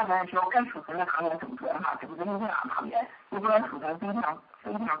顿饭的时候，该储存的糖原储存哈，储存营养糖原，如果储存非常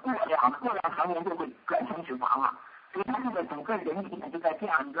过量糖原就会转成脂肪了。所以它这个整个人体呢就在这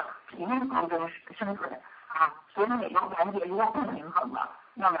样一个平衡中生存啊。所以每个环节如果不平衡了，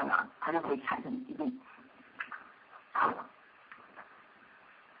那么呢，它就会产生疾病。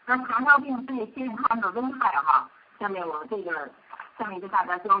那糖尿病对健康的危害哈，下面跟大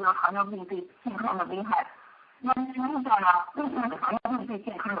家交流糖尿病对健康的危害。那实际上呢，为什么糖尿病对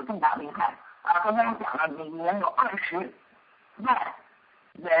健康有重大危害啊？刚才讲了，每年有20万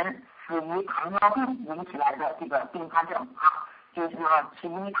人死于糖尿病引起来的这个并发症啊，就是说是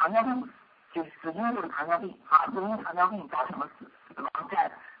因为糖尿病，就是死因就是糖尿病啊，因为糖尿病造成了死亡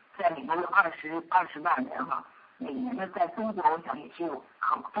在美国有20万人哈。每年呢，在中国我想也是有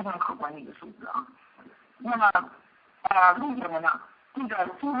非常可观的一个数字啊。那么为什么呢？这个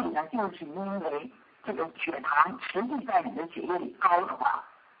机理呢，就是因为这个血糖持续在你的血液里高的话，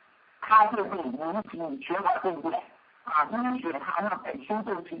它就会引起你血管病变啊。因为血糖呢本身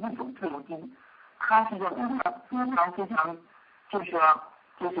就是一种自由基，它是一个非常就是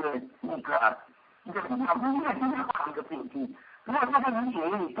那个一个非常化的一个自由基。如果它在你血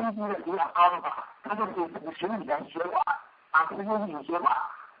液里堆积的比较高的话，它就会腐蚀你的血管啊，腐蚀你的血管。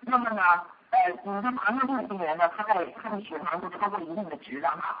那么呢，你的糖尿病病人呢，他的血糖就超过一定的值了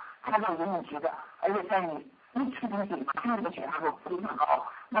哈，超过一定的值的，而且在你一吃东西，马上这个血糖就非常高。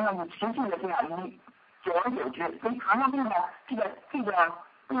那么你持续的这样久而久之，所以糖尿病呢，这个并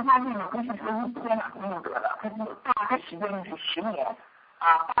发症呢，不是说一天两天就得的，它大概时间是10年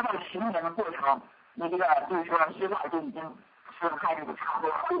啊，8到10年的过程，你这个就是说血管就已经损害这个差不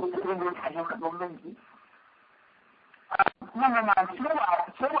多，所以就产生很多问题。那么呢，血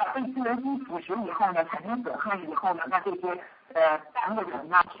管被自由基腐蚀以后呢，产生损害以后呢，那这些胆固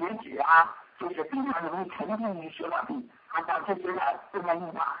醇啊、血脂啊，就是非常容易沉积于血管壁啊，导致血管动脉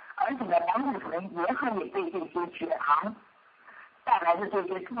硬化。而且呢，胆固醇也可以被这些血糖带来的这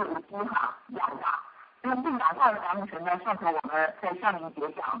些自由基哈氧化。那么这氧化的胆固醇呢，上次我们在上一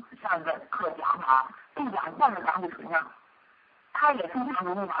节上一个课讲啊，这氧化的胆固醇呢，它也非常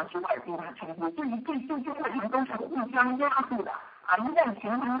容易让血管经常沉积，所以这过程都是互相压缩的啊。一旦形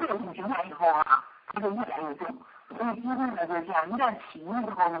成恶性循环以后啊，它就越来越重。所以疾病呢就是这样，一旦起因以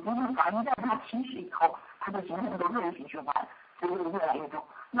后呢，疾病反一旦它起始以后，它就形成一个恶性循环，所以就越来越重。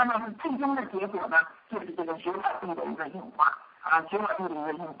那么最终的结果呢，就是这个血管壁的一个硬化啊，血管壁的一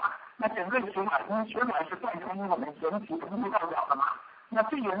个硬化。那整个血管，因为血管是贯穿于我们人体从头到脚的嘛，那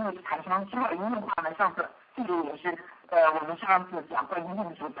最容易产生血管硬化呢，上次这个也是我们上次讲冠心病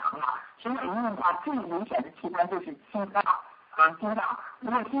的时候讲了，血管硬化最明显的器官就是心脏啊，心脏。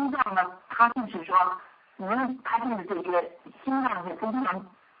那么心脏呢，它就是说，它就是这个心脏是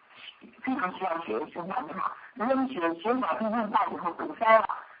非常需要血液循环的嘛。如果你血管壁硬化以后堵塞了，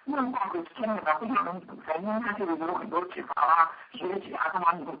硬化就身体呢非常容易堵塞，因为它这个有很多脂肪啊、血脂啊，它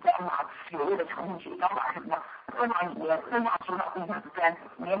往里面粘啊，血液的成分、血小板什么的，都往里面，都往血管壁上粘，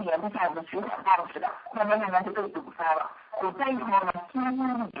连不下我们血管道似的，慢慢就被堵塞了。堵塞以后呢，心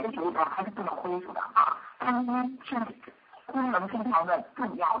力缺血呢，它是不能恢复的啊。它因为是功能非常的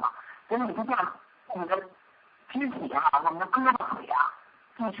重要嘛，所以你就像你的肢体啊，我们的胳膊腿啊。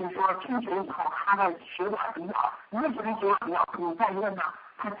就是说，出血以后，它的血管比较，一个就是血管比较粗，再一个呢，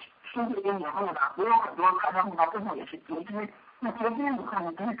它出血以后呢，也有很多常常碰到最后也是截肢。那截肢以后，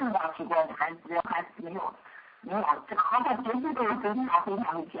你不是重要器官，还没有，这个好像截肢这个非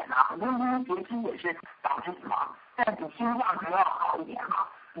常危险的，很多人因为截肢也是导致死亡，但比心脏还要好一点哈，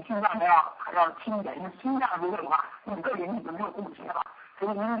比心脏还要轻一点，因为心脏如果的话，整个人体就没有供血了，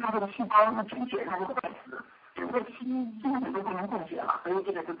所以因为它这个细胞一出血，它就会死。整个心体都不能供血了，所以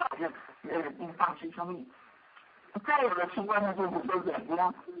这个就导致丧失生命。再有的器官呢，就是说眼睛，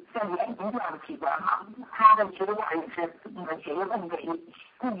像眼睛这样的器官哈，它的血管也是那个血液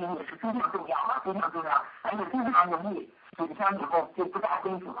供应也是非常重要的，非常重要，而且非常容易损伤以后就不再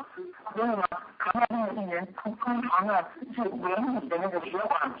恢复了。所以呢，糖尿病的病人通常呢是眼底的那个血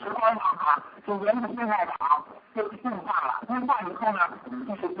管网哈，就眼底静脉网就硬化了，硬化以后呢，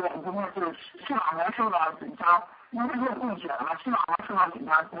就是眼睛呢就是视网膜受到损伤，因为它没有供血了，视网膜受到损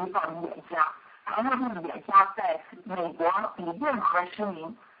伤，容易造成眼瞎。糖尿病的眼瞎在美国比任何失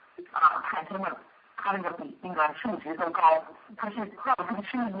明产生的，它比那个数值都高，它是造成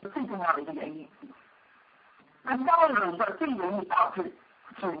失明的最重要的一个原因。那再有一个最容易导致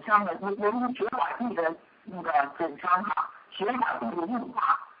损伤的，由于血管壁的那个损伤哈，血管壁的硬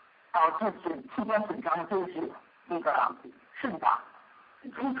化导致器官损伤的就是这个肾脏。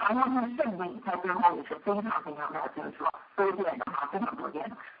所以糖尿病肾病在最后也是非常的，就是说多见的哈，非常多见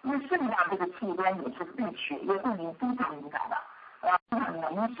的。因为肾脏这个器官也是对血液供应非常敏感的，非常敏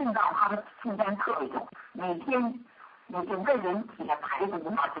感，因为肾脏它的负担特别重，每天你整个人体的排毒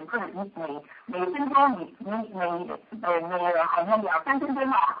嘛，整个每分钟每好像2-3分钟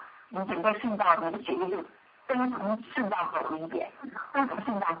吧，你整个肾脏你的血液就都从肾脏走一遍，你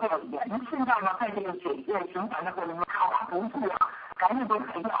肾脏呢在这个血液循环的过程中，它把毒素啊、赶紧都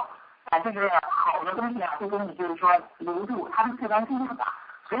排掉，把这个好的东西啊，都给你就是说留住，它的负担非常大，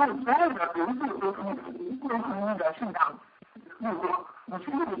所有的毒素都从那个肾脏路过，你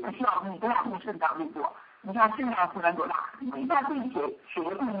身体不需要，你都要从肾脏路过。你看肾脏负担多大？一旦对血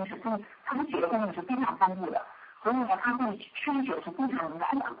液供应它的血液供应是非常丰富的。所以呢，它对缺血是非常敏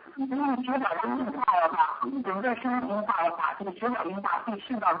感的。因为血管硬化的话，整个身体硬化的话，这个血管硬化对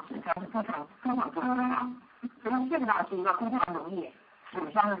肾脏损伤是非常重要的。所以肾脏是一个非常容易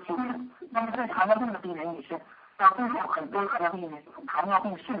损伤的器官。那么在糖尿病的病人也是，到最后很多糖尿病人，糖尿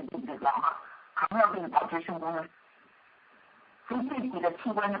病肾病这叫哈，糖尿病导致肾功能。所以这几个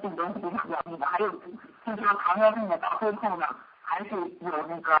器官的病都是非常要命的。还有就是说糖尿病的到最后呢，还是有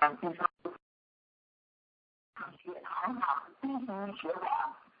那个就是说。血糖哈低于血管，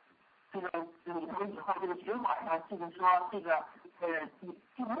这个里头以后，这个血管呢，就是说这个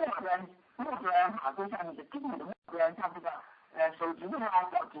末端哈，就像你的筋骨的末端，像这个手指头啊、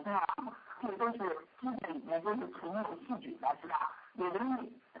脚趾头啊，这个都是肌腱里面都是存有细菌的，是吧？也容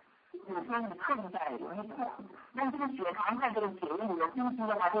易有些你碰一下也容易破。那这个血糖在这个血液里面堆积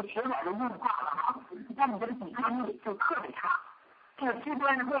的话，这血管就硬化了哈，那你这个抵抗力就特别差。这个肢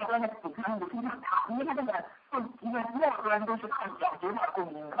端的末端的抵抗力就非常差，因为它这个一个末端都是靠小血管供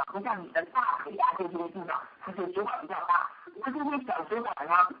应的，不像你的大腿啊这些地方，它是血管比较大。它这些小血管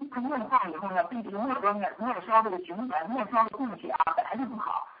呢，它硬化以后呢，对这个末端的末梢这个循环、末梢的供血啊，本来就不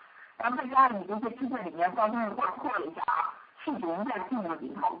好。然后再加上你这些肢腱里面稍微破了一下啊，细菌再进入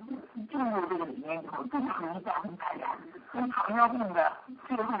里头，进入这个里面以后，非常容易造成感染。因为糖尿病的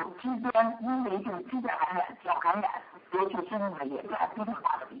最后肢端因为这个肢带感染、小感染。得去生命的也占非常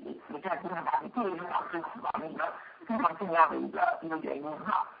大的比例，这也是导致死亡的一个非常重要的一个原因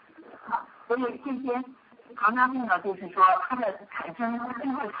哈。所以这些糖尿病呢，就是说它的产生就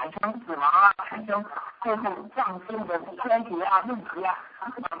会产生死亡啊，产生最后脏器的衰竭啊、问题啊，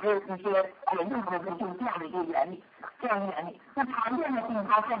导致一些严重的就是这样的一个原理。那常见的并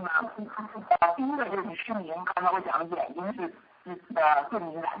发症呢，第一个就是失明，刚才我讲的眼睛是最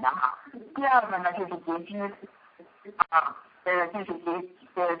敏感的哈。第二个呢就是截肢啊，就是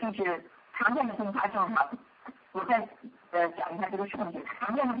常见的并发症哈。我再讲一下这个顺序。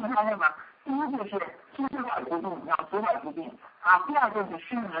常见的并发症嘛，第一就是心血管疾病，脑血管疾病啊；第二就是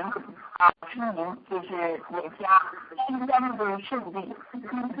失明啊，失明就是眼瞎；第三呢就是肾病；第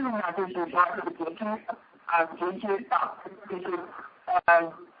四呢就是说这个截肢啊，就是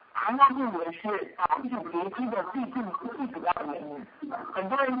糖尿病也是导致截肢的最主要的原因。很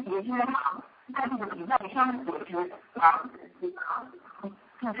多人截肢哈，他这个比外伤截肢啊。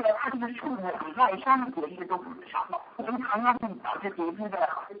就是说，它这个数目比外伤的截肢都不少，因为糖尿病导致截肢的，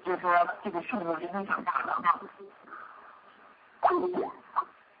就是说这个数目是非常大的哈。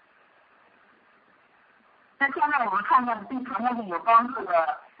那现在我们看看对糖尿病有帮助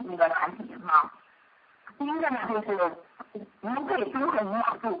的那个产品哈。第一个呢就是鱼配综合营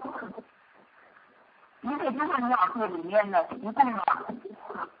养素，鱼配综合营养素里面呢提供了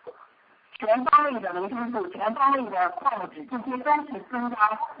全方位的维生素、全方位的矿物质，这些都是增加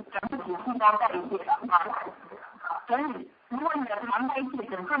整体细胞代谢的啊。所以，如果你的糖代谢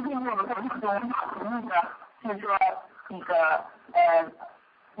整个进入的过程中，从就是说你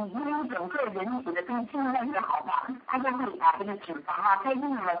因为整个人体的这个新陈代谢好吧，它就会把这个脂肪啊该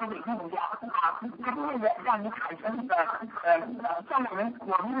用的都给用掉啊，它就会让你产生这个像我们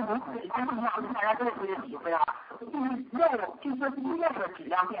的水分重要，大家都有这个体会啊，就是说肉的质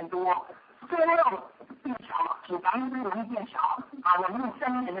量变多。肌肉变少，脂肪就容易变少啊！我们用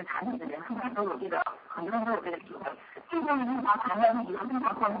3年的产品的人，应该都有这个，很多人都有这个体会。这就是预防糖尿病一个非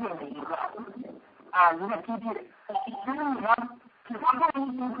常关键的一个机制。如果你呢，脂肪不容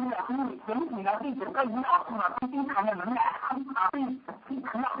易吸收的，所以人体呢对整个营养素呢都非常的敏感啊，对营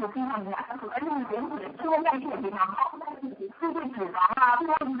养素非常敏感，而且你人体的新陈代谢非常好，这些脂肪啊、多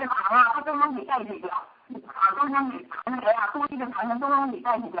余的糖啊，它都能给代谢掉。都能给糖原啊，多余的糖原都能给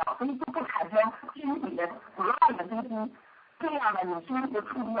代谢掉，所以就不产生身体的额外的堆积。这样呢，你身体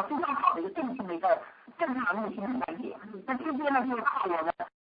处于一个非常好的一个正常的一个正常的新陈代谢。那这些呢，就是靠我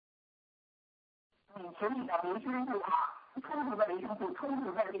们水里的维生素啊，充足的维生素、充足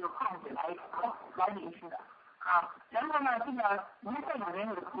的这个矿物质来维持的啊。然后呢，这个您这里面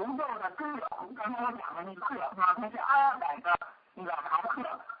有足够的铬，刚才我讲的那个铬啊，它是200个那个毫克。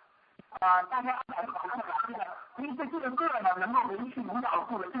大概200毫克吧，因为这个铬呢能够维持胰岛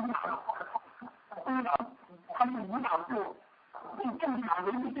素的正常功能，它是胰岛素对正常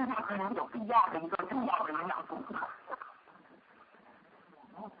维持正常功能有必要的一个重要的营养素。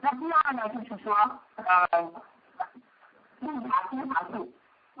那第二呢，就是说绿茶精华素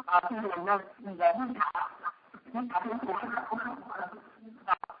啊，就是我们的那个绿茶精华素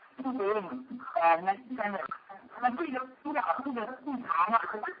那这个绿茶呢，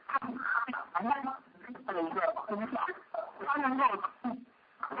它的一个功效，它能够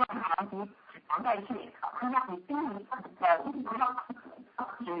让糖及脂肪代谢，能让你心里脂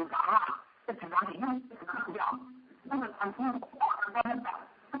肪啊，这脂肪给用掉，那个糖刚才讲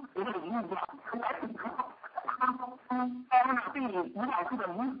也给用掉，然后呢对营养素的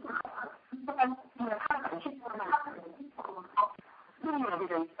它本身利用这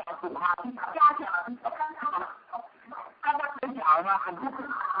个营养素啊，加强刚才我讲了很多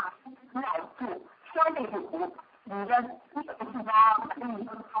营养素相对补你的细胞对营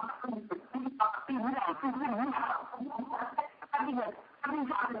养素不敏感，它为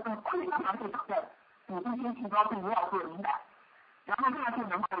啥是非常对的？你这些细胞对营养素敏感，然后这样就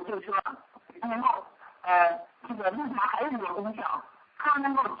能够就是说能够这个绿茶还有一个功效，它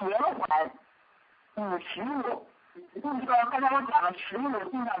能够减缓食物。就是说，刚才我讲了，食物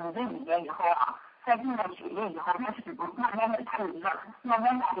进到你的里面以后啊，再进到血液以后，它是慢慢的，它有一个慢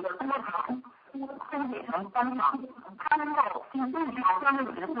慢把这个多糖分解成单糖，它能够绿茶相对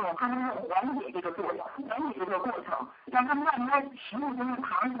有这个作用，它能够缓解这个作用，缓解这个过程，让它慢慢食物中的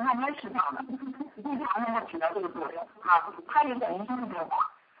糖是慢慢释放的，绿茶能够起到这个作用啊，它也等于是那个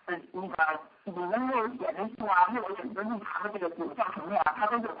那个里面又有显微素啊，又有整个绿茶的这个有效成分啊，它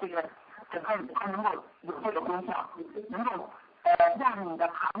都有这个。整个它能够有这个功效，能够让你的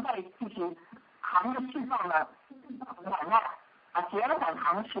糖代就是糖的释放呢缓慢啊，减缓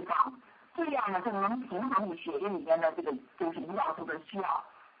糖的释放，这样呢就能平衡你血液里面的这个就是营养素的需要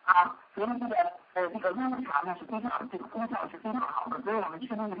啊。所以这个绿茶呢是非常这个功效是非常好的，所以我们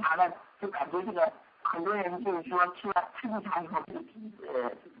吃绿茶呢就感觉这个很多人就是说吃绿茶以后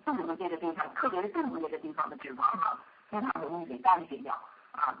肚子这个地方特别是肚子这个地方的脂肪哈，非常容易给代谢掉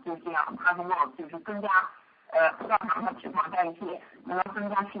啊，就是这样，它能够就是增加葡萄糖和脂肪代谢，能够增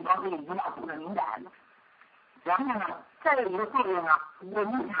加细胞对胰岛素的敏感。然后呢，再有一个作用呢，这个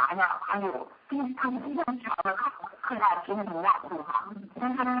绿茶呢，它是非常少的克大平衡营养素哈，所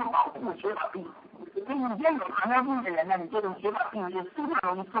以它能够保护血小病。所以你这有糖尿病的人呢，你这种血小病是非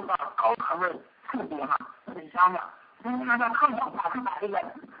常容易受到高糖的刺激哈，损伤的。所以它的抗氧化，它把这个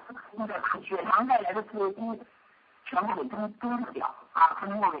血糖带来的刺激全部给中和掉啊，它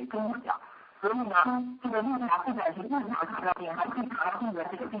能够给中和掉。所以呢，这个绿茶不管是正常糖尿病还是糖尿病的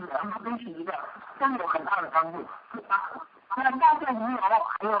这个病人，它都是都有很大的帮助。那大蒜鱼油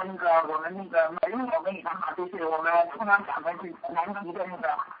还有那个我们那个门油类的哈，就是我们通常讲的是南极的那个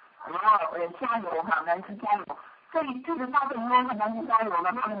虾油哈，南极虾油。所以这个大蒜鱼油和南极虾油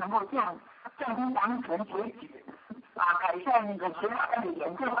呢，它们能够降低胆固醇血脂啊，改善那个血管壁的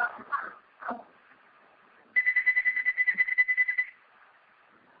炎症。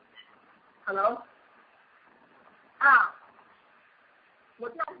Hello， 啊，我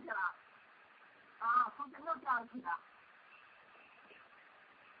掉下去了，啊，从前头掉下去的，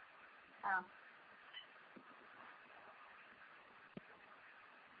啊。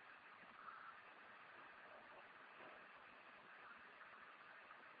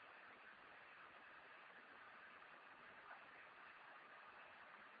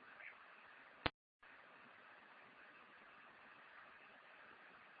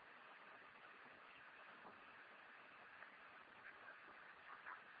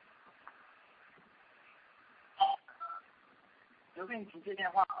有给你直接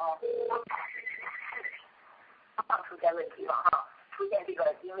电话啊。出现问题了哈，出现这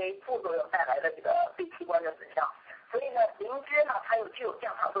个因为副作用带来的这个对器官的损伤，所以呢，灵芝呢它具有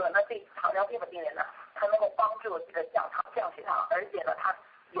降糖作用，那对糖尿病的病人呢，它能够帮助这个降血糖，而且呢它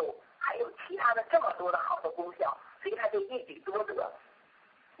还有其他的这么多的好的功效，所以它就一举多得。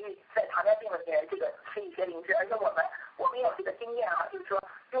因为在糖尿病的病人，这个吃一些灵芝，而且我们有这个经验啊，就是说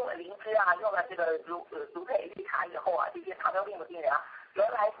用了灵芝啊，用了这个芦苇绿茶以后啊，这些糖尿病的病人啊，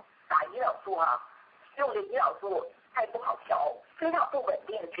原来打胰岛素啊，用这胰岛素太不好调，非常不稳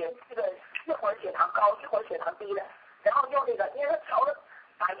定，这个一会儿血糖高，一会儿血糖低的，然后用这个，因为它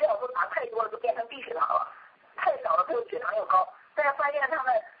打胰岛素打太多了，就变成低血糖了，太少了，它又血糖又高。但是发现他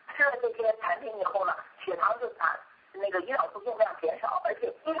们吃了这些产品以后呢，血糖就那个胰岛素用量减少，而且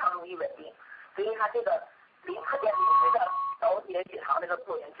非常容易稳定，所以它这个灵芝的调节血糖这个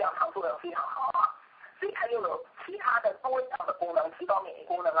作用，降糖作用非常好啊。所以它又有其他的多项的功能，提高免疫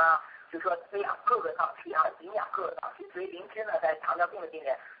功能啊，就是说滋养各个脏器啊，营养各个脏器。所以灵芝呢，在糖尿病的病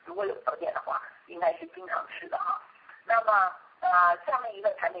人如果有条件的话，应该是经常吃的哈。那么下面一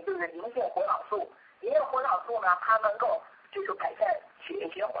个产品就是银杏活脑素。银杏活脑素呢，它能够就是改善血液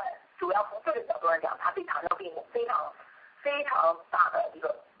循环，主要从这个角度来讲，它对糖尿病有非常大的一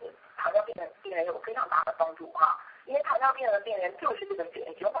个糖尿病的病人有非常大的帮助啊。因为糖尿病的病人就是这个血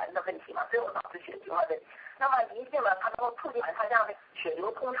液循环的问题嘛，最后导致血液循环问题。那么银杏呢，它能够促进它让血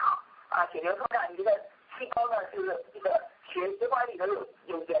流通畅啊，血流通畅，你这个细胞呢，就是这个血管里头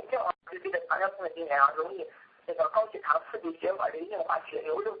有炎症啊，就是这个糖尿病的病人啊，容易这个高血糖刺激血管这个硬化，血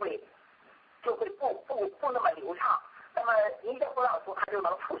流就会不那么流畅。那么银杏活脑素它就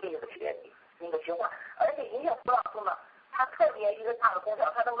能促进这个血液那个循环，而且银杏活脑素呢，它特别一个大的功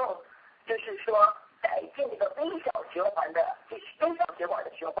效，它能够就是说改进这个微小血管的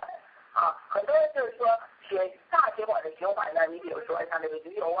循环啊。很多人就是说大血管的循环呢，你比如说像这个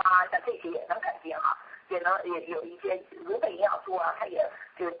鱼油啊，像这些也能改进哈，也有一些芦苇营养素啊，它也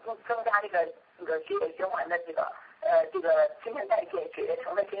就是增加这个血液循环的这个新陈代谢，血液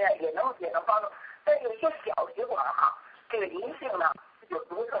层的新陈也能帮助。但有一些小血管哈，这个银杏呢有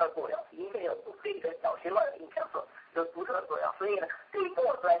独特的作用，银杏有对这个小血管的影响有独特的作用，所以呢，对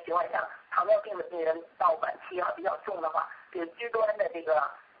末端循环像糖尿病的病人到晚期啊比较重的话，这个肢端的这个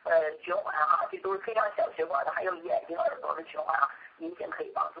循环啊，这都是非常小血管的，还有眼睛、耳朵的循环啊，银杏可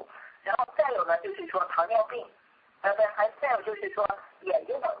以帮助。然后再有呢，就是说糖尿病，再有就是说眼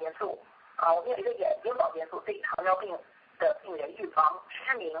睛保健素啊，我们有一个眼睛保健素对糖尿病的病人预防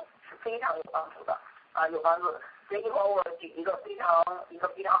失明是非常有帮助的啊，有帮助的。所以一会儿我举一个非常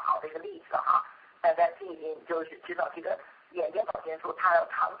好的一个例子哈，大家心里就是知道这个眼睛保健素，它要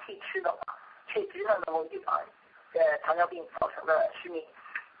长期吃的话，确实能够预防糖尿病造成的失明。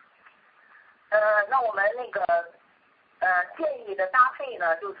那我们那个建议的搭配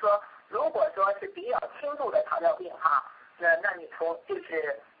呢，就是说，如果说是比较轻度的糖尿病哈，那你从这个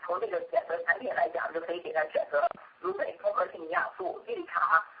选择产品来讲，就可以给他选择芦苇综合性营养素、绿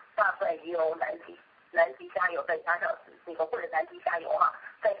茶、大蒜鱼油、南极虾油，再加上那个或者南极虾油哈，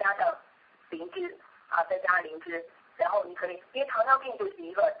再加上灵芝啊，再加上灵芝，然后你可以，因为糖尿病就是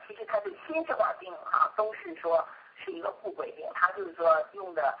一个，其实它是心血管病都是说是一个富贵病，它就是说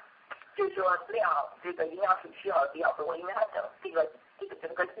用的就是说量这个营养素需要的比较多，因为它这个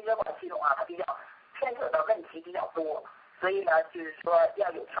整个心血管系统它比较牵扯的问题比较多，所以呢就是说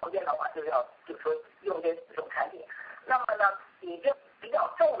要有条件的话就是说用这4种产品。那么呢已经比较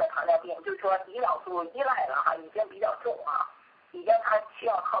重的糖尿病，就是说胰岛素依赖了已经比较重已经它需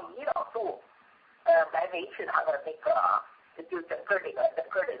要靠胰岛素来维持它的那个就整个这个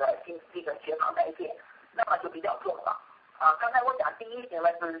这个血糖代谢，那么就比较重了刚才我讲第1型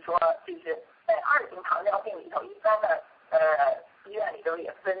呢，就是说就是在2型糖尿病里头，一般的医院里头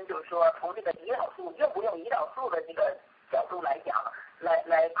也分，就是说从这个胰岛素用不用胰岛素的这个角度来讲，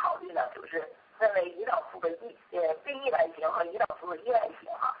来考虑呢，就是分为胰岛素的非依赖型和胰岛素的依赖型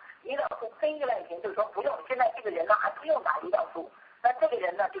胰岛素非依赖型就是说不用，现在这个人呢还不用打胰岛素，那这个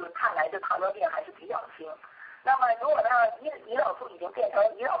人呢就是看来这糖尿病还是比较轻。那么如果呢胰岛素已经变成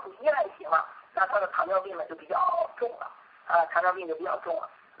胰岛素依赖型了，那他的糖尿病呢就比较重了糖尿病就比较重了。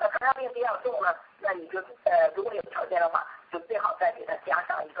那糖尿病比较重呢，那你就如果有条件的话，就最好再给他加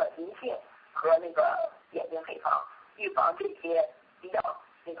上一个银杏和那个眼睛配方，预防这些比较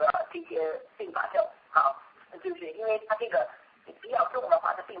这些并发症就是因为它这个比较重的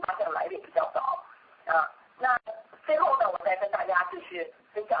话，它并发症来的也比较早那最后呢，我再跟大家就是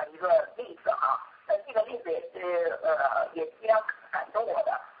分享一个例子这个例子也是也非常感动我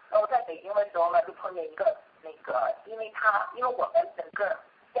的。那我在北京的时候呢，就碰见一个因为我们整个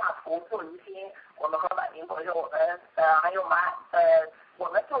下图做如新，我们和婉明博士，我们还有我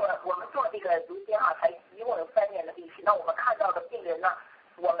们做这个如新才一共有3年的历史。那我们看到的病人呢，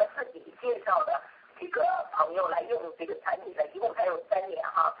我们自己介绍的这个朋友来用这个产品呢，一共才有3年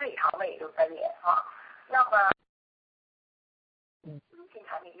最长的也就3年那么如新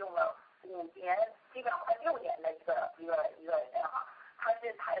产品用了5年，基本上快6年的一个人他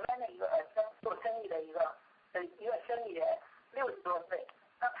是台湾的一个做生意的一个生意人，60多岁。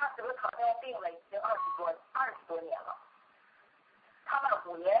那他得糖尿病了已经20多年了。他们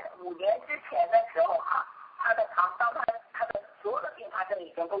5年之前的时候他的所有的并发症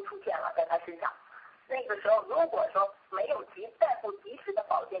已经都出现了在他身上。那个时候如果说没有再不及时的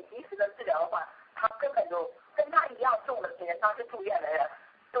保健、及时的治疗的话，他根本就跟他一样重的病人，当时住院的人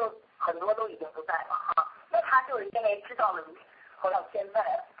就很多都已经不在了那他就是因为知道了后到现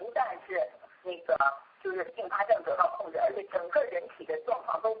在，不但是就是并发症得到控制，而且整个人体的状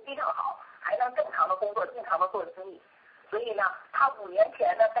况都非常好，还能正常的工作、正常的做生意。所以呢，他5年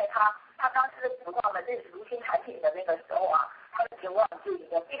前呢，在他当时的情况呢，认识如新产品的那个时候他的情况就已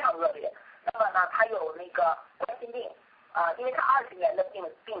经非常恶劣。那么呢，他有那个冠心病因为他20年的病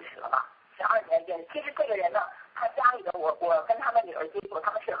史了嘛，是20年病。其实这个人呢，他家里的我跟他们女儿接触，他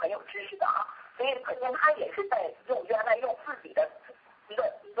们是很有知识的所以可见他也是在原来用自己的一个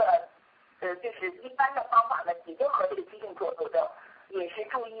就是一般的方法呢，已经和这个疾病做斗争，饮食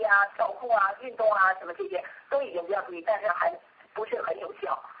注意照护运动什么这些都已经比较注意，但是还不是很有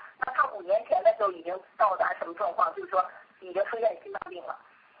效。那他5年前的时候已经到达什么状况？就是说已经出现心脏病了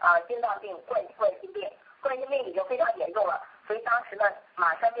心脏病、冠心病已经非常严重了。所以当时呢，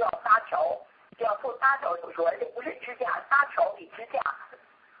马上就要搭桥，就要做搭桥手术，而且不是支架，搭桥比支架，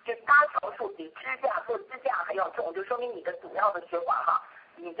就搭桥术比做支架还要重，就说明你的主要的血管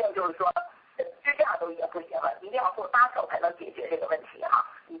已经就是说支架都已经不行了，一定要做搭桥才能解决这个问题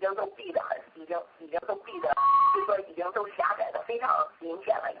已经都闭得很，已经都闭得，就是说已经都狭窄的非常明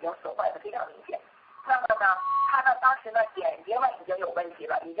显了，已经损坏的非常明显。那么呢，他呢当时呢眼睛呢已经有问题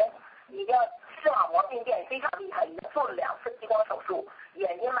了，已经视网膜病变非常厉害，已经做了2次激光手术，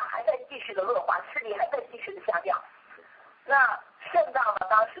眼睛呢还在继续的恶化，视力还在继续的下降。那肾脏呢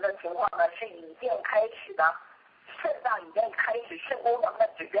当时的情况呢是已经开始的。肾脏已经开始肾功能的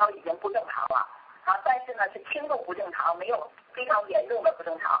指标已经不正常了但是呢是轻度不正常，没有非常严重的不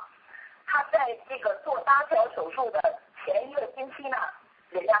正常。他在这个做搭桥手术的前1个星期呢，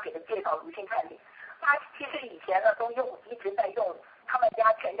人家给他介绍如新产品。他其实以前呢一直在用，他们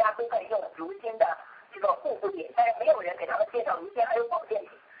家全家都在用如新的这个护肤品，但是没有人给他们介绍如新还有保健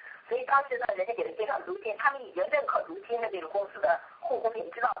品。所以当时呢，人家给他介绍如新，他们已经认可如新的这个公司的护肤品，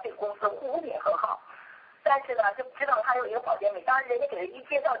知道这个公司的护肤品很好。但是呢，就知道他有一个保健品。当然，人家给他一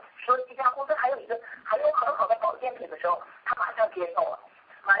介绍说这家公司还有很好的保健品的时候，他马上接受了。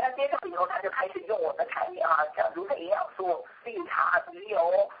马上接受以后，他就开始用我们的产品像如配营养素、绿茶、鱼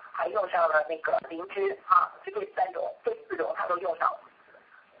油，还用上了那个灵芝就这4种他都用上了。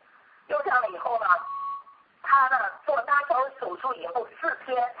用上了以后呢，他呢做搭桥手术以后4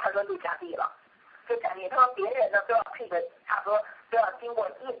天，他说就下地了。他说别人呢都要配个差不多就要经过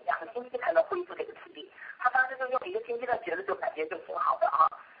2个星期才能恢复这个体力。他当时就用1个星期，他觉得就感觉就挺好的啊。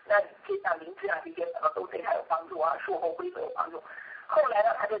那就像灵芝啊这些可能都对他有帮助啊，术后恢复有帮助。后来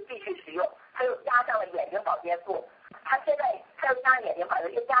呢，他就继续使用，他又加上了眼睛保健素。他现在他又加上眼睛保健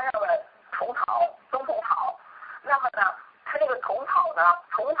素，又加上了虫草、冬虫草。那么呢，他这个虫草呢，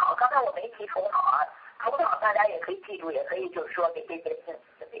虫草刚才我没提虫草啊，虫草大家也可以记住，也可以就是说给这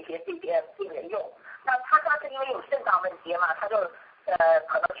些病人用。那他当时因为有肾脏问题嘛，他就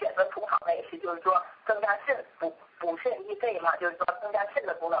可能选择虫草呢也是就是说增加肾补肾益肺嘛，就是说增加肾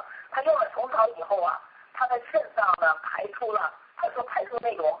的功能。他用了虫草以后啊，他的肾脏呢排出了，他说排出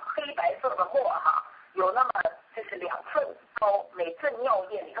那种黑白色的沫哈，有那么就是2寸高，每寸尿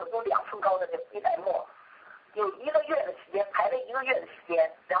液里头都2寸高的这黑白沫。有1个月的时间，排了1个月的时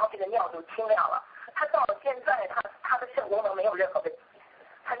间，然后这个尿就清亮了。他到了现在，他的肾功能没有任何问题，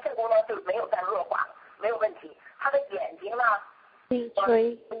他肾功能就没有再恶化，没有问题。他的眼睛呢，他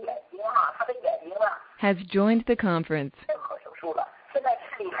的眼睛呢 has joined the conference. 任何手术了，现在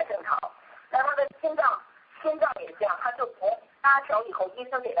视力还正常。那他的心脏也这样，他就从8条以后，医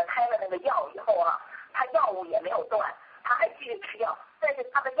生给他开了那个药以后啊，他药物也没有断，他还继续吃药，但是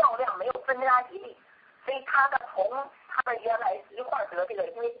他的药量没有增加1粒。所以他的原来一块儿得这个，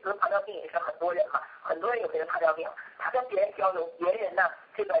因为得糖尿病也是很多人嘛，很多人有这个糖尿病，他跟别人交流，别人呢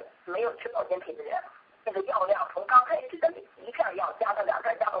这个没有吃保健品的人，这个药量从刚开始的1片药加到2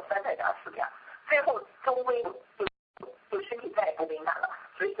片，加到3片，加到4片，最后终归就身体再也不敏感了，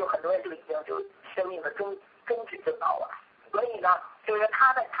所以就很多人就已经就生命的终止就到了。所以呢，就是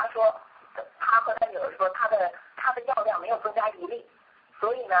他说他和他女儿说他的药量没有增加1粒。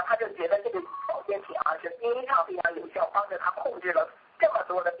所以呢，他就觉得这个保健品啊是非常非常有效，帮着他控制了这么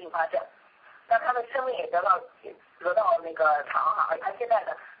多的并发症。那他的生命也得到那个长哈，而他现在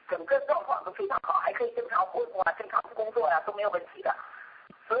的整个状况都非常好，还可以正常活动啊、正常工作啊都没有问题的。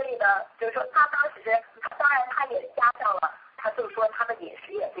所以呢，就是说他当然他也加上了，他就说他的饮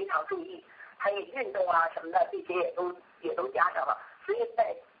食也非常注意，他也运动啊什么的，这些也都加上了。所以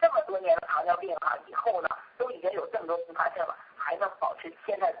在这么多年的糖尿病以后呢，都已经有这么多并发症了，还能保持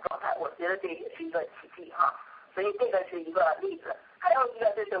现在的状态，我觉得这也是一个奇迹哈。所以这个是一个例子，还有一个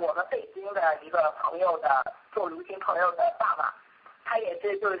就是我们北京的一个朋友的做卢琴朋友的爸爸，他也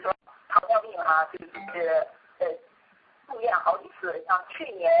是就是说糖尿病就是住院好几次，像去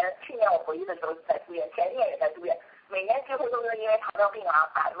年我回去的时候在住院，前年也在住院，每年几乎都是因为糖尿病啊、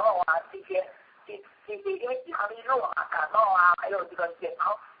感冒啊这些因为抵抗力弱啊、感冒啊，还有这个血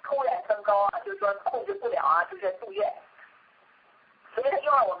糖突然升高啊，就是说控制不了啊，就是住院。所以他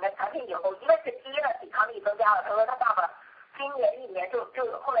用了我们的产品以后，一个是第一呢，抵抗力增加了。他说他爸爸今年1年就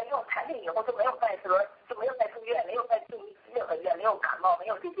后来用产品以后就没有再住院，没有再进任何医院，没有感冒，没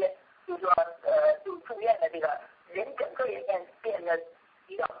有这些就是说就住院的这个人整个也变得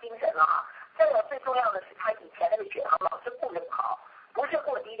比较精神了哈。再有最重要的是他以前那个血糖老是控制不好，不是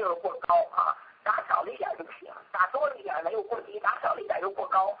过低就是过高啊，打少了一点就不行，打多了一点呢又过低，打少了一点又过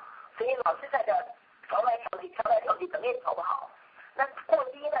高，所以老是在这调来调去，怎么也调不好。那过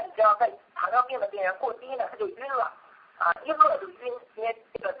低呢？你知道，在糖尿病的病人过低呢，他就晕了啊，一饿就晕，因为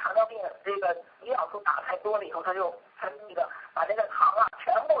这个糖尿病这个胰岛素打太多了以后，他那个把这个糖啊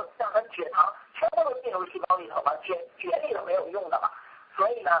全部让他血糖全部都进入细胞里头了，血里头没有用的了，所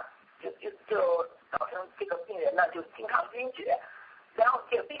以呢就造成这个病人呢就经常晕厥，然后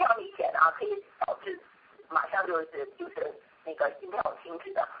这个非常明显的啊，可以导致马上就是那个心跳停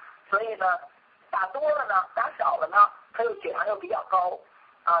止的，所以呢打多了呢，打少了呢。他又血糖又比较高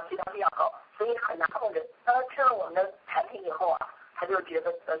啊，所以很难控制。当他吃了我们的产品以后啊，他就觉得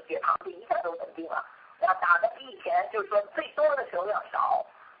血糖就一下就稳定了。打的比以前就是说最多的时候要少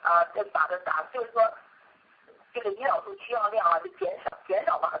啊，就打就是说这个胰岛素需要量啊就减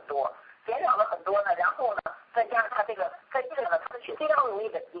少了很多呢。然后呢，再加上他这个在这个呢，他的血非常容易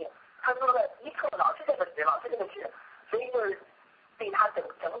稳定。他说的一测老是这个值，所以就是对他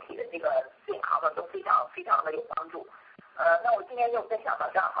整体的这个健康呢都非常非常的有帮助。那我今天就分享到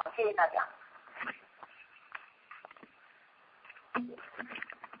这儿，好，谢谢大家。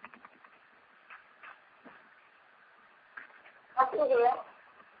谢谢。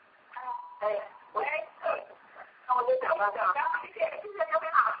喂，那我就讲到这儿。谢谢刘明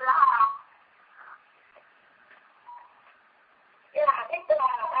老师哈。对了，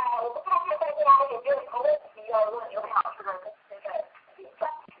我不知道现在大家有没有什么问题要问刘明老师的这个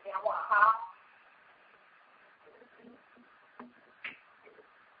专题节目哈。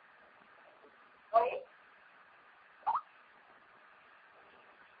喂。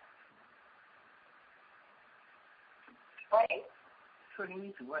喂。设定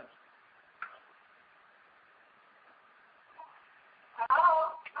一主问。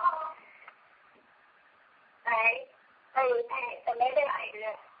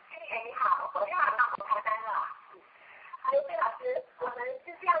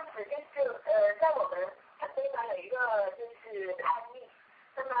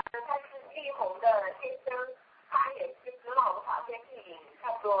的先生，他也是知道我们法院运营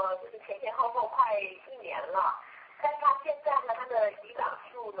差不多就是前后快1年了，但是他现在呢，他的胰岛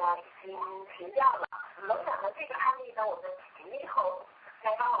素呢已经停掉了。我想呢，这个案例呢，我们请以后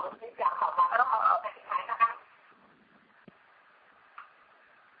来帮我们分享好吗？好，来看看。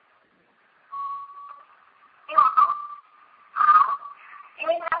你好，好，因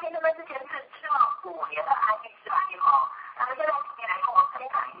为他先生们之前是吃了5年的安利是吧？你好，那么现在请你来跟我分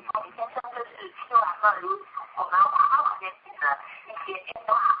享一下，你先生就是吃完了我们华华网店的一些变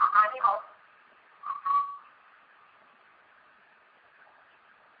化啊，你好。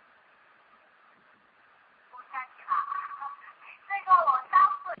这个我上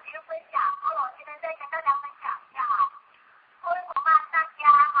次已经分享过了，我今天再跟大家分享一下啊。各位伙伴，大家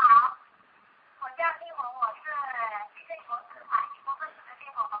好，我叫丽文，我是这国资产一部分的丽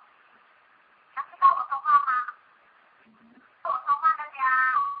文，能听到我说话吗？我说话大家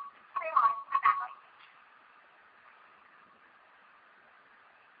对我打个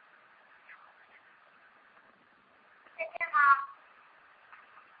谢谢吗？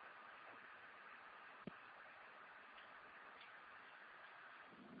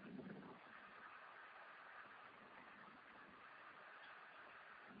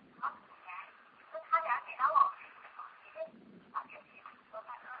他了解到我很好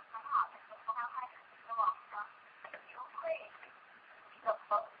的，从刚开始是我的优惠的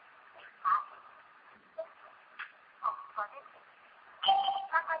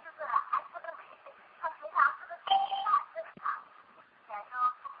大概就是还是个他平常是个正常，也就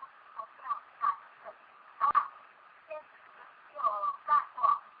不是很大的，然后先有干过，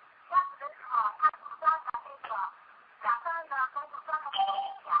这样子的时候，他主张的那个假设呢跟主张的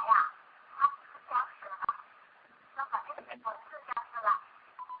牙呀，他是相似的，那反正我是相似了，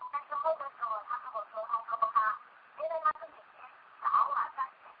但是后的时候他跟我说，因为他是每天早晚3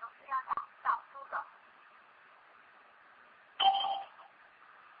点都是要打胰岛素的。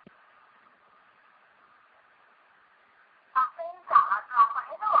声音小了是吧？反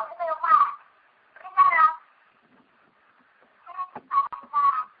正我这边坏，现在呢？现在听到了现在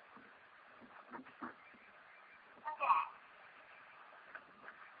？OK，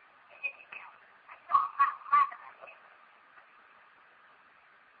谢谢，还是我慢的问题。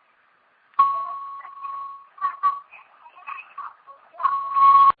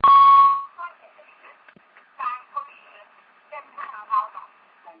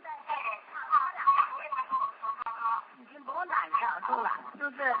已经不用打胰岛素了，就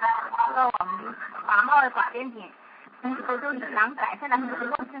是我们广袤的保健品，就是能改善他们的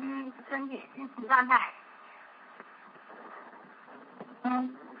身体状态。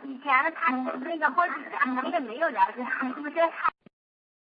以前他那个或者那个没有了解，是不是？